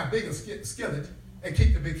go buy a bigger skillet and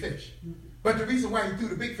keep the big fish. But the reason why he threw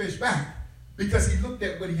the big fish back, because he looked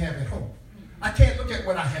at what he had at home. I can't look at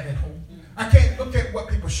what I have at home. I can't look at what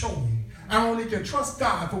people show me. I only can trust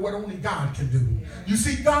God for what only God can do. You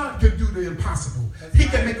see, God can do the impossible. He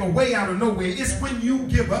can make a way out of nowhere. It's when you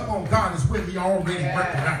give up on God is when he already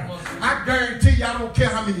worked it out. I guarantee you, I don't care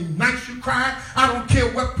how many nights you cry. I don't care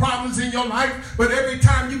what problems in your life. But every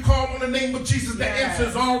time you call on the name of Jesus, the answer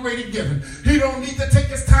is already given. He don't need to take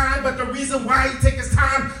his time. But the reason why he takes his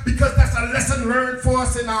time, because that's a lesson learned for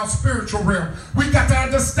us in our spiritual realm. We got to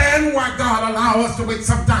understand why God allows us to wait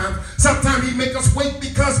sometimes. Sometimes he make us wait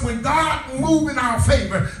because when God move in our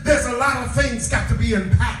favor, there's a lot of things got to be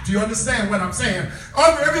impacted. You understand what I'm saying?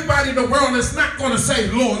 Everybody in the world is not going to say,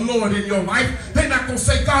 Lord, Lord, in your life. They're not going to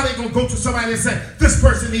say, God ain't going to go to somebody and say, this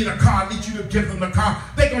person need a car, I need you to give them the car.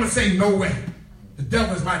 They're going to say, no way. The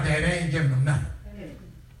devil's my dad, I ain't giving them nothing.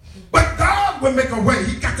 But God will make a way.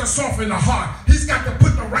 He got to soften the heart. He's got to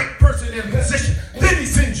put the right person in position. Then he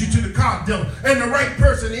sends you to the car dealer. And the right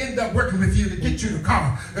person end up working with you to get you the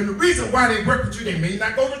car. And the reason why they work with you, they may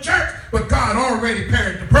not go to church, but God already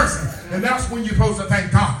paired the person. And that's when you're supposed to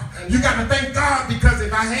thank God. You got to thank God, because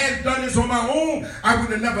if I had done this on my own, I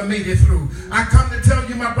would have never made it through. I come to tell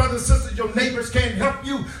you, my brothers and sisters, your neighbors can't help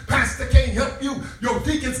you. Pastor can't help you. Your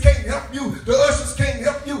deacons can't help you. The ushers can't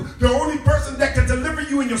help you. The only person that can deliver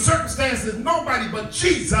you in your circumstances is nobody but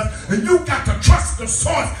Jesus. And you got to trust the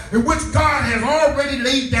source in which God has already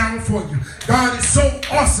laid down for you. God is so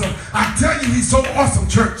awesome. I tell you, he's so awesome,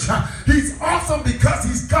 church. He's awesome because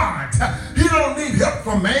he's God. He don't need help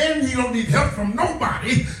from man. He don't need help from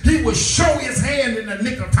nobody. He will show his hand in the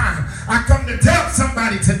nick of time. I come to tell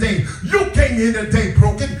somebody today, you came in today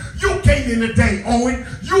broken. You came in today owing.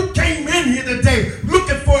 You came in here today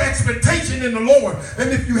looking for expectation in the Lord. And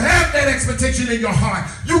if you have that expectation in your heart,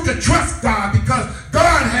 you can trust God, because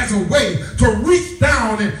God has a way to reach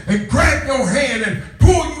down and grab your hand and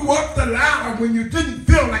pull you up the ladder when you didn't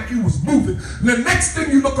feel like you was moving. And the next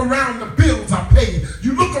thing you look around, the bills are paid.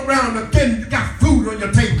 You look around again, you got food on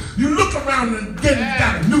your table. You look around and again, you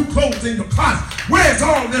got new clothes in your closet. Where's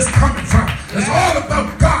all this coming from? It's all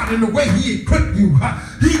about God and the way he equipped you.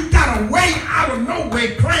 He got a way out of no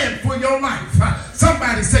way planned for your life.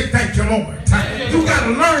 Somebody say thank you, Lord. You got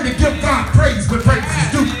to learn to give God praise when praise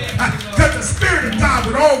is due. Because the Spirit of God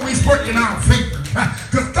would always work in our favor.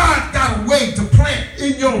 Because God got a way to plant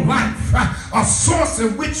in your life a source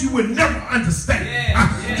in which you would never understand.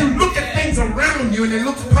 You look at things around you and it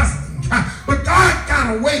looks positive. But God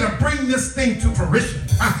got a way to bring this thing to fruition.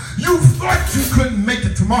 You thought you couldn't make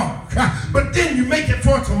it tomorrow, but then you make it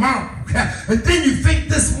for tomorrow. And then you think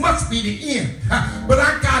this must be the end. But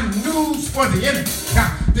I got news for the enemy.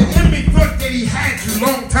 The enemy thought that he had you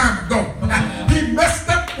a long time ago. He messed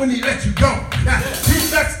up when he let you go. He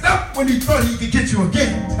messed up when he thought he could get you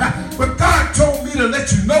again. But God told me to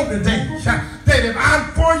let you know today that if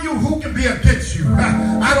I'm for you, who can be against you?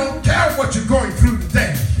 I don't care what you're going through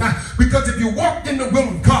today. Because if you walk in the will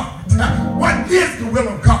of God, what is the will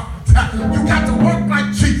of God? You got to walk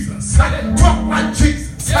like Jesus, talk like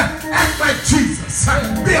Jesus, act like Jesus,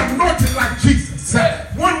 be anointed like Jesus.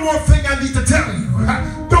 One more thing I need to tell you,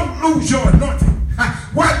 don't lose your anointing.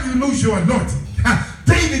 Why do you lose your anointing?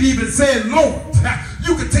 David even said, Lord,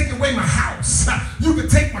 you can take away my house, you can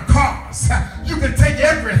take my cars, you can take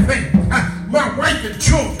everything, my wife and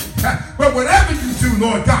children, but whatever you do,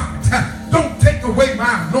 Lord God, don't take away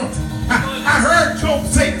my anointing. I heard Job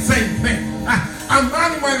say the same thing. I'm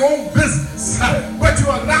minding my own business, but you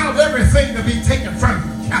allowed everything to be taken from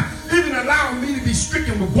me. Even allowing me to be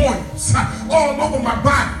stricken with boils all over my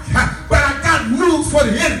body. But I got news for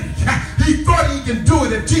the enemy. He thought he can do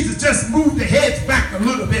it if Jesus just moved the heads back a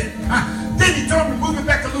little bit. Then he told me to move it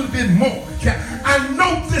back a little bit more. I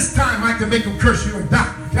know this time I can make him curse you and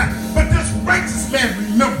die. But this righteous man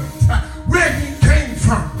remembered where he came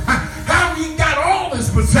from, how he got all his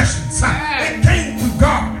possessions. It came through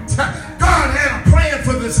God. God had a plan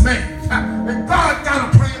for this man, and God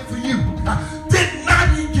got a plan for you. Did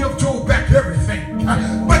not he give Job back everything?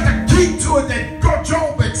 But the key to it that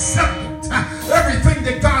Job accepted everything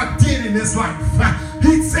that God did in his life.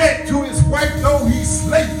 He said to his wife, though he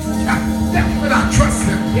slayed me, yet would I trust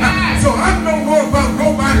him. So I'm no more about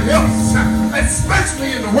nobody else,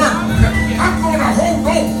 especially in the world. I'm going to hold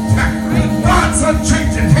on. God's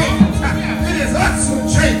unchanging hand. It is us who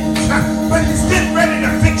change, but he's getting ready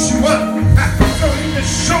to fix you up so he can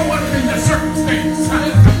show up in your circumstance.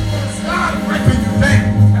 God breaking you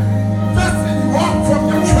down, dusting you off from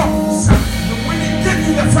your troubles. And when he gives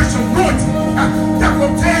you the fresh anointing that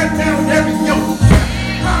will tear down every yoke,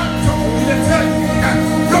 God told me to tell you,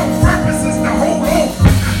 your purpose is to hold on,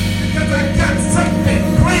 because I got something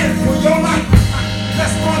planned for your life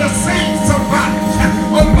that's going to save somebody.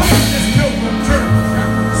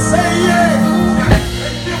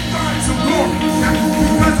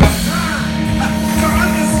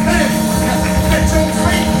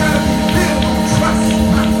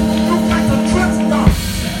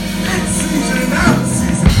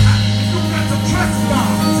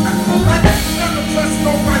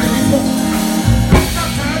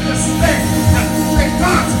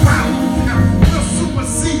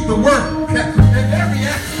 work in every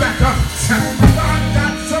aspect of it. God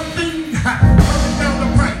got something coming down the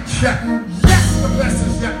pike. Yes, the best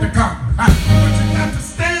is yet to come. But you got to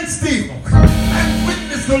stand still and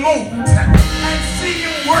witness the Lord and see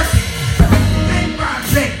Him working day by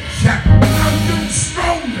day. I'm getting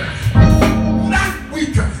stronger, not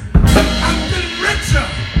weaker. I'm getting richer,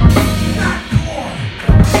 not poor.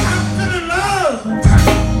 I'm feeling loved,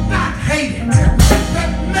 not hated. That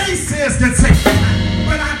naysayers can say,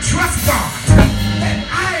 but I trust God that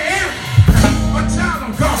I am a child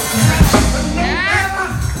of God. But no matter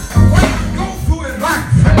what I go through in life,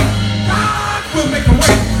 God will make a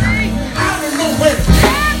way out of nowhere.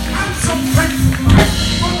 I'm so grateful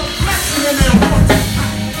for the blessing and the anointing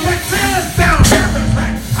that tears down every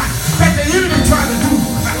plan that the enemy tried to do.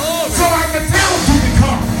 So I can tell you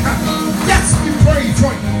because, yes, we prayed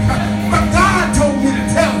for you, but God told me to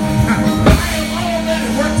tell you, I have already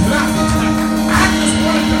worked it out. I just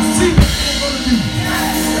wanted to see what you were going to do.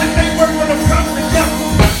 That they were going to come together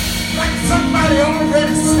like somebody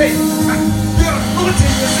already said. The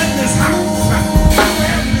anointing is in this house. I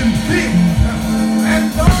have been filled. And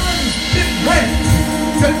God is getting ready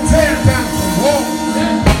to tear down the wall.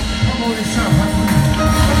 Come on and shout hallelujah.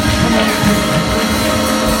 Come on and do it.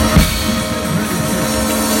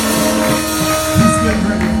 He's getting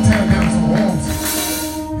ready to tear down some walls.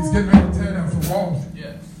 He's getting ready to tear down some walls.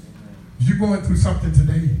 Yes. If you're going through something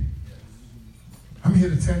today, I'm here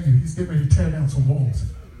to tell you, He's getting ready to tear down some walls.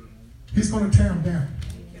 He's going to tear them down.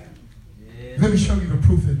 Let me show you the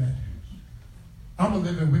proof of that. I'm a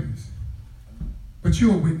living witness. But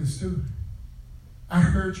you're a witness too. I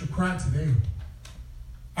heard your cry today.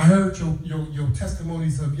 I heard your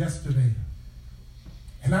testimonies of yesterday.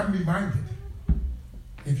 And I'm reminded,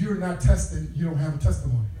 if you're not tested, you don't have a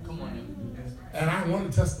testimony. Come on. And I want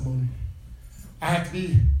a testimony. I have to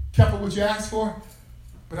be careful what you ask for,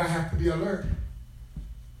 but I have to be alert.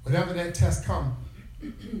 Whatever that test comes,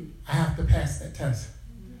 I have to pass that test.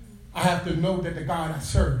 I have to know that the God I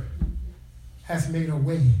serve has made a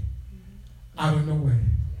way out of no way.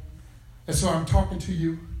 And so I'm talking to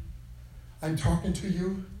you. I'm talking to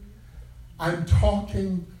you. I'm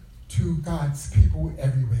talking to God's people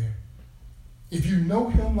everywhere. If you know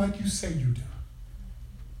Him like you say you do,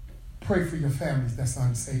 pray for your families that's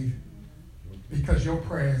unsaved, because your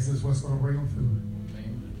prayers is what's going to bring them through.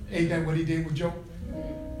 Ain't that what He did with Job?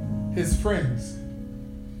 His friends,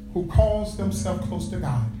 who calls themselves close to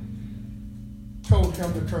God, told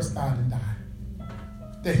him to curse God and die,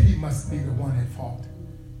 that he must be the one at fault.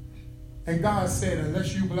 And God said,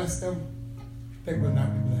 unless you bless them, they will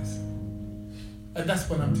not be blessed. And that's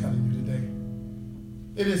what I'm telling you today.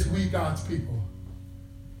 It is we, God's people,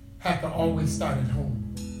 have to always start at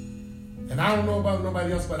home. And I don't know about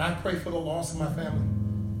nobody else, but I pray for the loss of my family.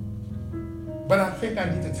 But I think I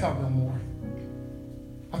need to tell them more.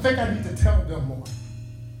 I think I need to tell them more.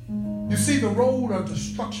 You see, the road of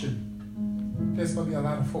destruction, there's going to be a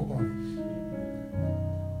lot of folk on it.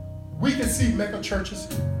 We can see mega churches.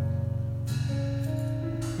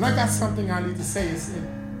 And I got something I need to say.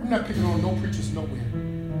 I'm not picking on no preachers nowhere.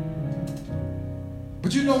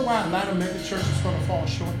 But you know why a lot of mega churches are going to fall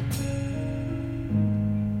short?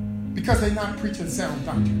 Because they're not preaching sound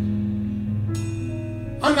doctrine.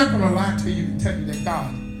 I'm not going to lie to you and tell you that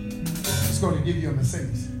God is going to give you a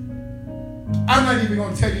Mercedes. I'm not even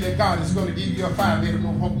going to tell you that God is going to give you a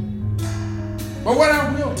 5-bedroom home. But what I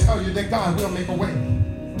will tell you, that God will make a way.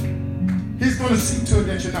 He's going to see to it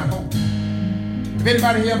that you're not home. If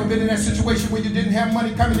anybody here ever been in that situation where you didn't have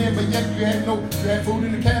money coming in, but yet you had food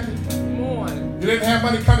in the cabinet? Come on. You didn't have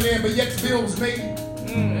money coming in, but yet the bill was made.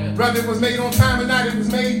 Whether it was made on time or not, it was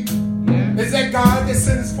made. Is that God that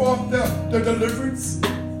sends forth the deliverance?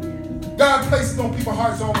 God places on people's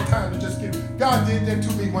hearts all the time to just give. God did that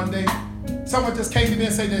to me one day. Someone just came to me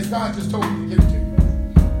and said that God just told me to give it to you.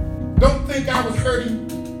 Don't think I was hurting.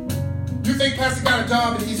 You think Pastor got a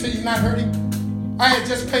job and he said he's not hurting? I had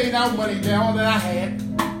just paid out money, all that I had.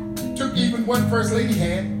 Took even what First Lady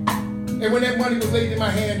had. And when that money was laid in my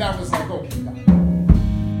hand, I was like, okay, God.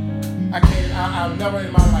 I'll never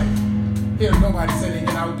in my life hear nobody say they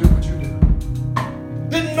can outdo what you do.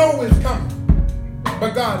 Didn't know it was coming.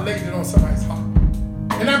 But God laid it on somebody's heart.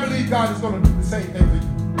 And I believe God is going to do the same thing with you.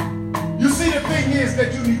 You see, the thing is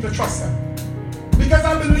that you need to trust Him. Because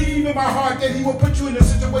I believe in my heart that He will put you in a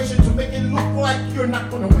situation to make it look like you're not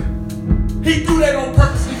going to win. He do that on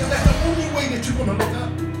purpose because that's the only way that you're going to look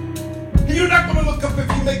up. You're not going to look up if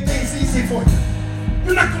He make things easy for you.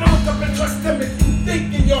 You're not going to look up and trust Him if you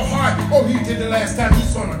think in your heart, oh, He did the last time,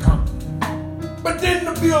 He's going to come. But then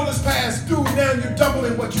the bill is past due. Now you're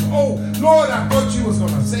doubling what you owe. Lord, I thought you was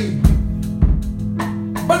going to save me.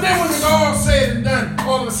 But then when it's all said and done,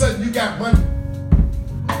 all of a sudden you got money.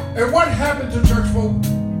 And what happened to church folk?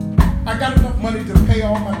 I got enough money to pay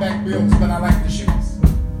all my back bills, but I like the shoes.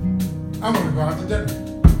 I want to go out to dinner.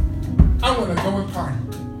 I want to go and party.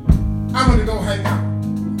 I want to go hang out.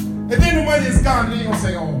 And then the money is gone, and then you're going to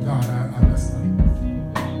say, oh God, I messed up.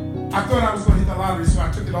 I thought I was going to hit the lottery, so I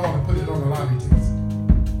took it all and put it on the lottery tickets.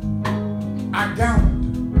 I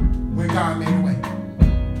gambled when God made a way.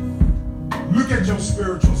 Look at your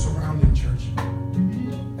spiritual surrounding, church.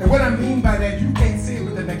 And what I mean by that, you can't see it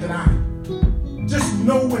with the naked eye. Just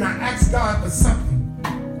know when I ask God for something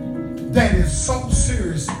that is so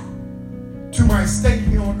serious to my state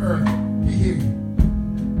here on earth, He hears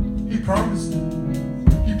me. He promised.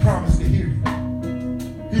 He promised to hear you.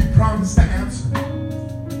 He promised to answer.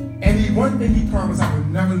 And one thing He promised, I will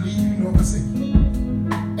never leave you nor forsake you.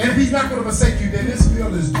 And if He's not going to forsake you, then His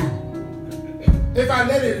will is due. If I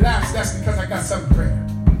let it lapse, that's because I got something greater.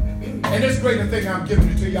 And this greater thing I'm giving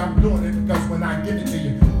it to you, I'm doing it because when I give it to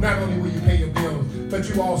you, not only will you pay your bills, but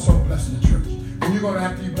you also bless the church. And you're going to,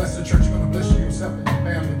 after you bless the church, you're going to bless yourself and your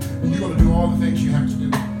family. And you're going to do all the things you have to do.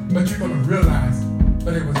 But you're going to realize,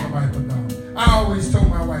 but it was nobody but God. I always told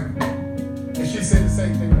my wife, and she said the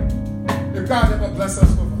same thing. If God ever bless us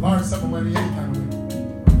with a large sum of money, any kind of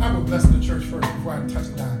way, I will bless the church first before I touch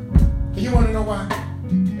the dime. And you want to know why?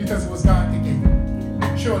 Because it was God that gave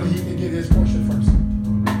it. Surely He can get His portion first.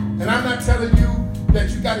 And I'm not telling you that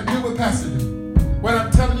you got to do what Pastor do. What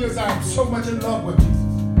I'm telling you is I'm so much in love with Jesus.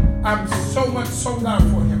 I'm so much sold out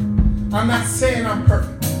for Him. I'm not saying I'm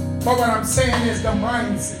perfect. But what I'm saying is the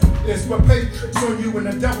mindset is what plays tricks on you when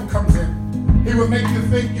the devil comes in. He will make you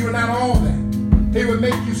think you're not all that. He will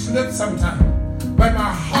make you slip sometimes. But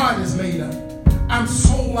my heart is made up. I'm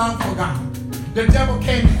sold out for God. The devil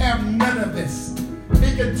can't have none of this.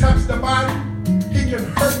 He can touch the body. He can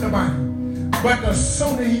hurt the body. But the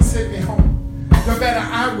sooner He sent me home, the better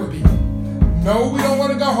I will be. No, we don't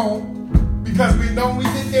want to go home because we know when we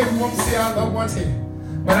get there, we won't see our loved ones here.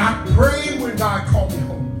 But I pray when God called me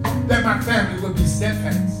home that my family will be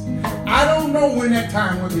steadfast. I don't know when that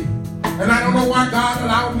time will be. And I don't know why God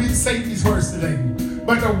allowed me to say these words today.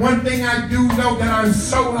 But the one thing I do know that I'm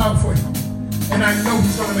sold out for Him. And I know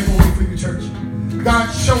He's going to make a way for you, church.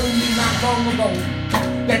 God showed me not long ago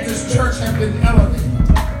that this church has been elevated.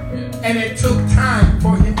 And it took time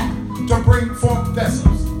for Him to bring forth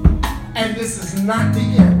vessels. And this is not the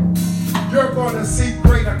end. You're going to see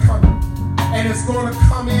greater coming. And it's going to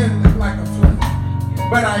come in like a flood.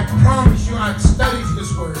 But I promise you, I've studied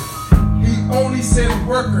this word. He only sent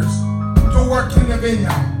workers to work in the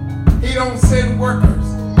vineyard. He don't send workers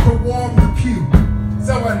to warm the pew.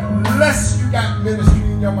 So unless you got ministry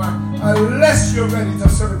in your mind, unless you're ready to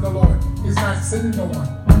serve the Lord, He's not sending no one.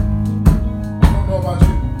 I don't know about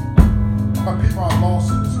you. But people are lost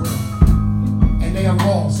in this world. And they are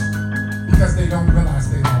lost because they don't realize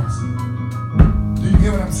they're lost. Do you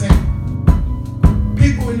hear what I'm saying?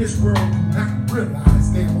 People in this world do not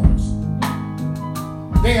realize they're lost.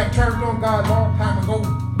 They have turned on God a long time ago.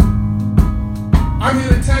 I'm here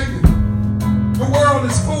to tell you, the world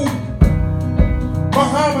is food.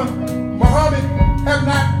 Muhammad have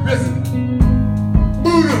not risen.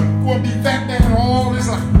 Buddha will be fat man all his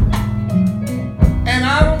life. And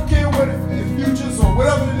I don't care what the futures or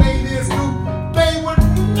whatever the name is do, they would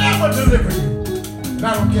never deliver you. And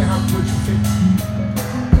I don't care how good you think.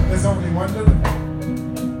 There's only one deliverer.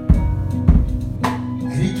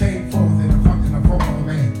 And He came forth in the form of a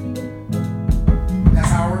man.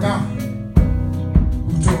 That's our God,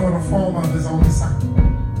 who took on the form of His own disciple.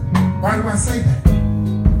 Why do I say that?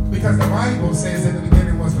 Because the Bible says in the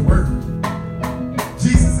beginning was the Word.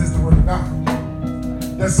 Jesus is the Word of God.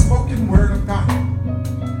 The spoken Word of God.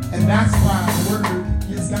 And that's why the Word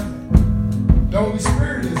is God. The Holy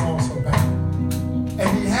Spirit is also God. And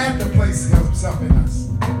He had to place Himself in us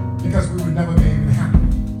because we would never be able to handle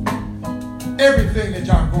it. Everything that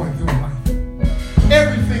y'all going through in life,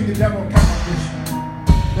 everything the devil come against you,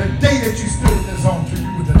 the day that you stood at this altar,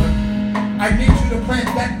 you were delivered. I need you to plant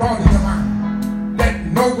that thought in your mind that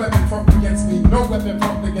no weapon formed against me, no weapon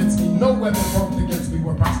formed against me, no weapon formed against me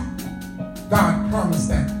will prosper. God promised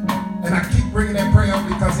that. And I keep bringing that prayer up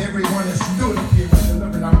because everyone that stood up here was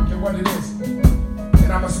delivered. I don't care what it is.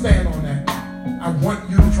 And I'm going to stand on that. I want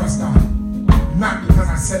you to trust God. Not because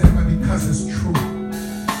I said it, but because it's true.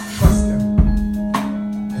 Trust Him.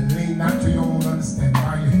 And lean not to your own understanding.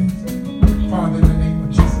 Bow your heads. Father, in the name of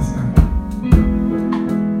Jesus now,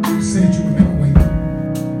 you said you would make a way.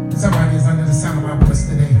 Somebody is under the sound of my voice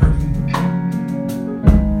today hurting.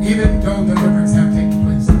 Even though deliverance have taken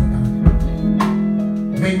place, Lord God.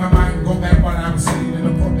 Made my mind go back while I was sitting in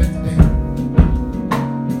the pulpit today.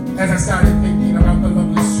 as I started thinking about the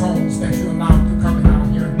lovely songs that you allowed to come out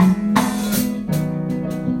here,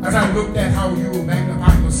 as I looked at how you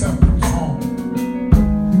magnify yourself through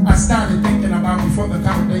song, I started thinking about before the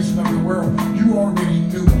foundation of the world, you already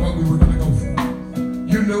knew what we were going to go through.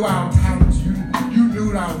 You knew our talents. You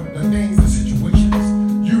knew the things, the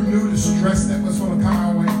situations. You knew the stress that was going to come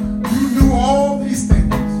our way. You knew all these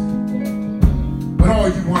things. But all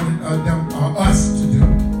you wanted us to do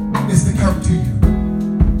is to come to you.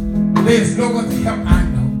 There's no other help I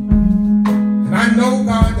know. And I know,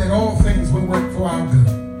 God, that all things will work for our good.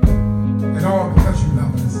 And all because you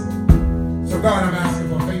love us. So, God, I'm asking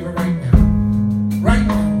for a favor right now. Right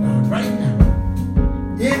now, God, right now.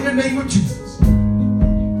 In the name of Jesus,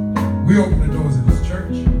 we open the doors of this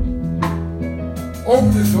church.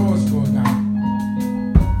 Open the doors, Lord God.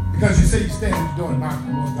 Because you say you stand at the door and knock,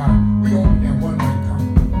 Lord God. We open that one way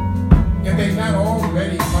come. If they're not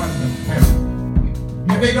already part of the family,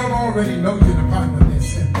 if they don't already know you're the partner of their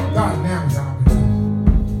sin, God, now is our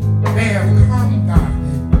opportunity. They have come, God.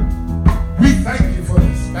 We thank you for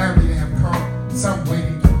this family. They have come. Some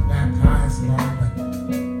waiting to be baptized, Lord, but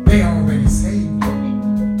they already saved.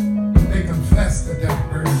 They confessed the death,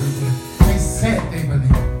 burial, and resurrection. They said they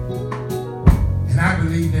believe. And I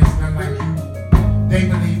believe there's none like you. They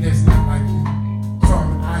believe there's none like you. So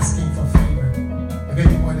I'm asking for favor. If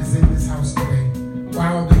anyone is in this house today,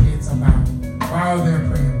 while their heads are bowed, while they're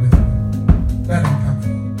praying with you, let them come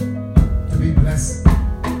forward to be blessed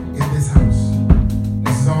in this house.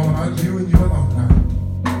 This is all about you and you alone, God.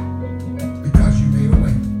 Because you made a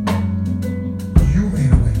way. You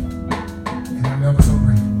made a way. And I'm ever so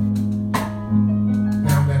grateful.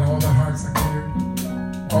 Now that all the hearts are cleared,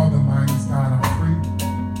 all the minds, God, are free,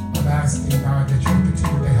 I'm asking, God, that you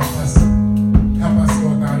continue to help us,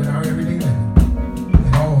 Lord God, in our everyday living,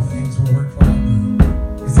 and all things will work for our good.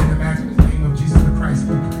 It's in the matchless name of Jesus the Christ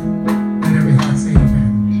we pray. Let every heart say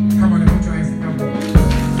amen. Come on and put your hands together.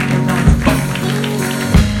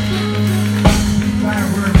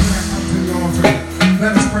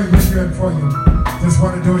 Let us pray with you and for you. Just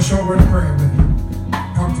want to do a short word of prayer with you.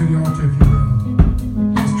 Come to the altar if you will.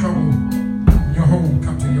 There's trouble in your home,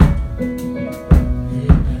 come to the altar.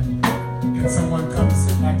 Amen. Can someone come and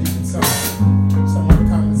sit like Deacon Summers? Someone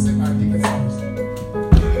come and sit like Deacon Summers.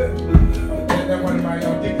 And then one of my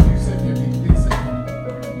deacons, you sit here, Deacon, sit here.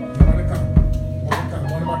 You want to come? You want to come?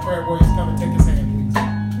 One of my prayer warriors, come and take his hand, please.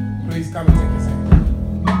 Please come and take his hand.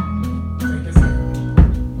 Take his hand.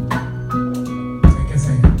 Take his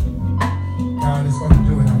hand. God is going to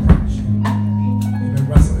do it, I promise you. You've been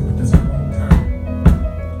wrestling with this for a long time.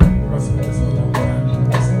 You've been wrestling with this for a long time. You've been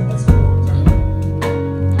wrestling with this for a long time.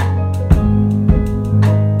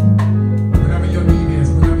 Whatever your need is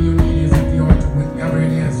at the altar, whatever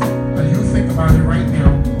it is, you think about it right now,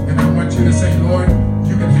 and I want you to say, Lord,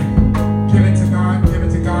 you can have it. Give it to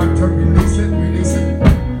God, release it. I'm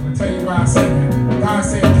going to tell you why I say that. God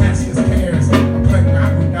said, cast his cares upon me.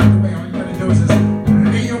 I moved out the way. All you got to do is just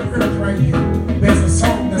lay your prayers right here. There's a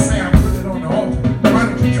song that say, I put it on the altar. Why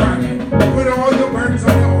don't you try that? Put all your burdens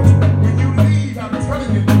on the altar. When you leave, I'm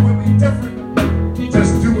telling you, it will be different.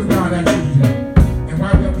 Just do what God asks you to do. And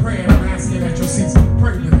while we're praying, I'm asking at your seats,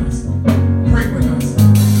 pray with us. Pray with us.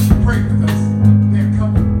 Pray with us. They're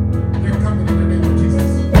coming. They're coming in the name of Jesus.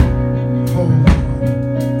 Holy God.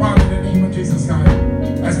 Father, in the name of Jesus, God,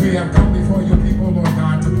 as we have come before your people, Lord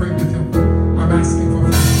God, to pray with him, I'm asking for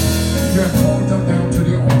favor. You have called them down to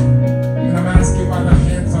the altar. And I'm asking why the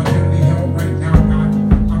hands are gently held right now, God.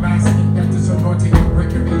 I'm asking that this anointing will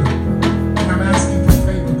break every yoke. And I'm asking for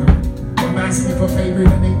favor, God. I'm asking for favor in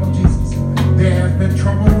the name of Jesus. There has been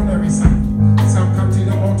trouble on every side. Some come to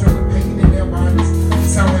the altar with pain in their bodies.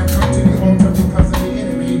 Some have come to the altar because of the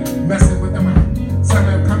enemy messing with the mind. Some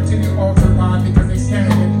have come to the altar, God, because they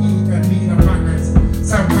stand in need of finance.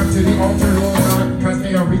 Some come to the altar, Lord God, because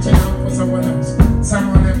they are reaching out for someone else.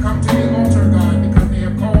 Someone have come to the altar, God, because they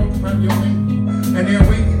have called upon your name. And they are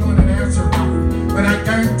waiting on an answer, God. But I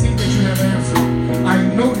guarantee that you have answered.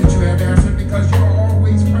 I know that you have answered because you are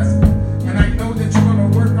always present. And I know that you're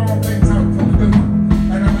going to work all things out for the good.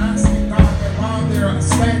 And I'm asking, God, that while they're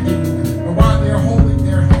standing, or while they're holding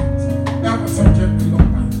their hands, ever so gently, Lord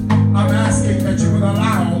God, I'm asking that you would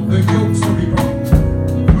allow the yoke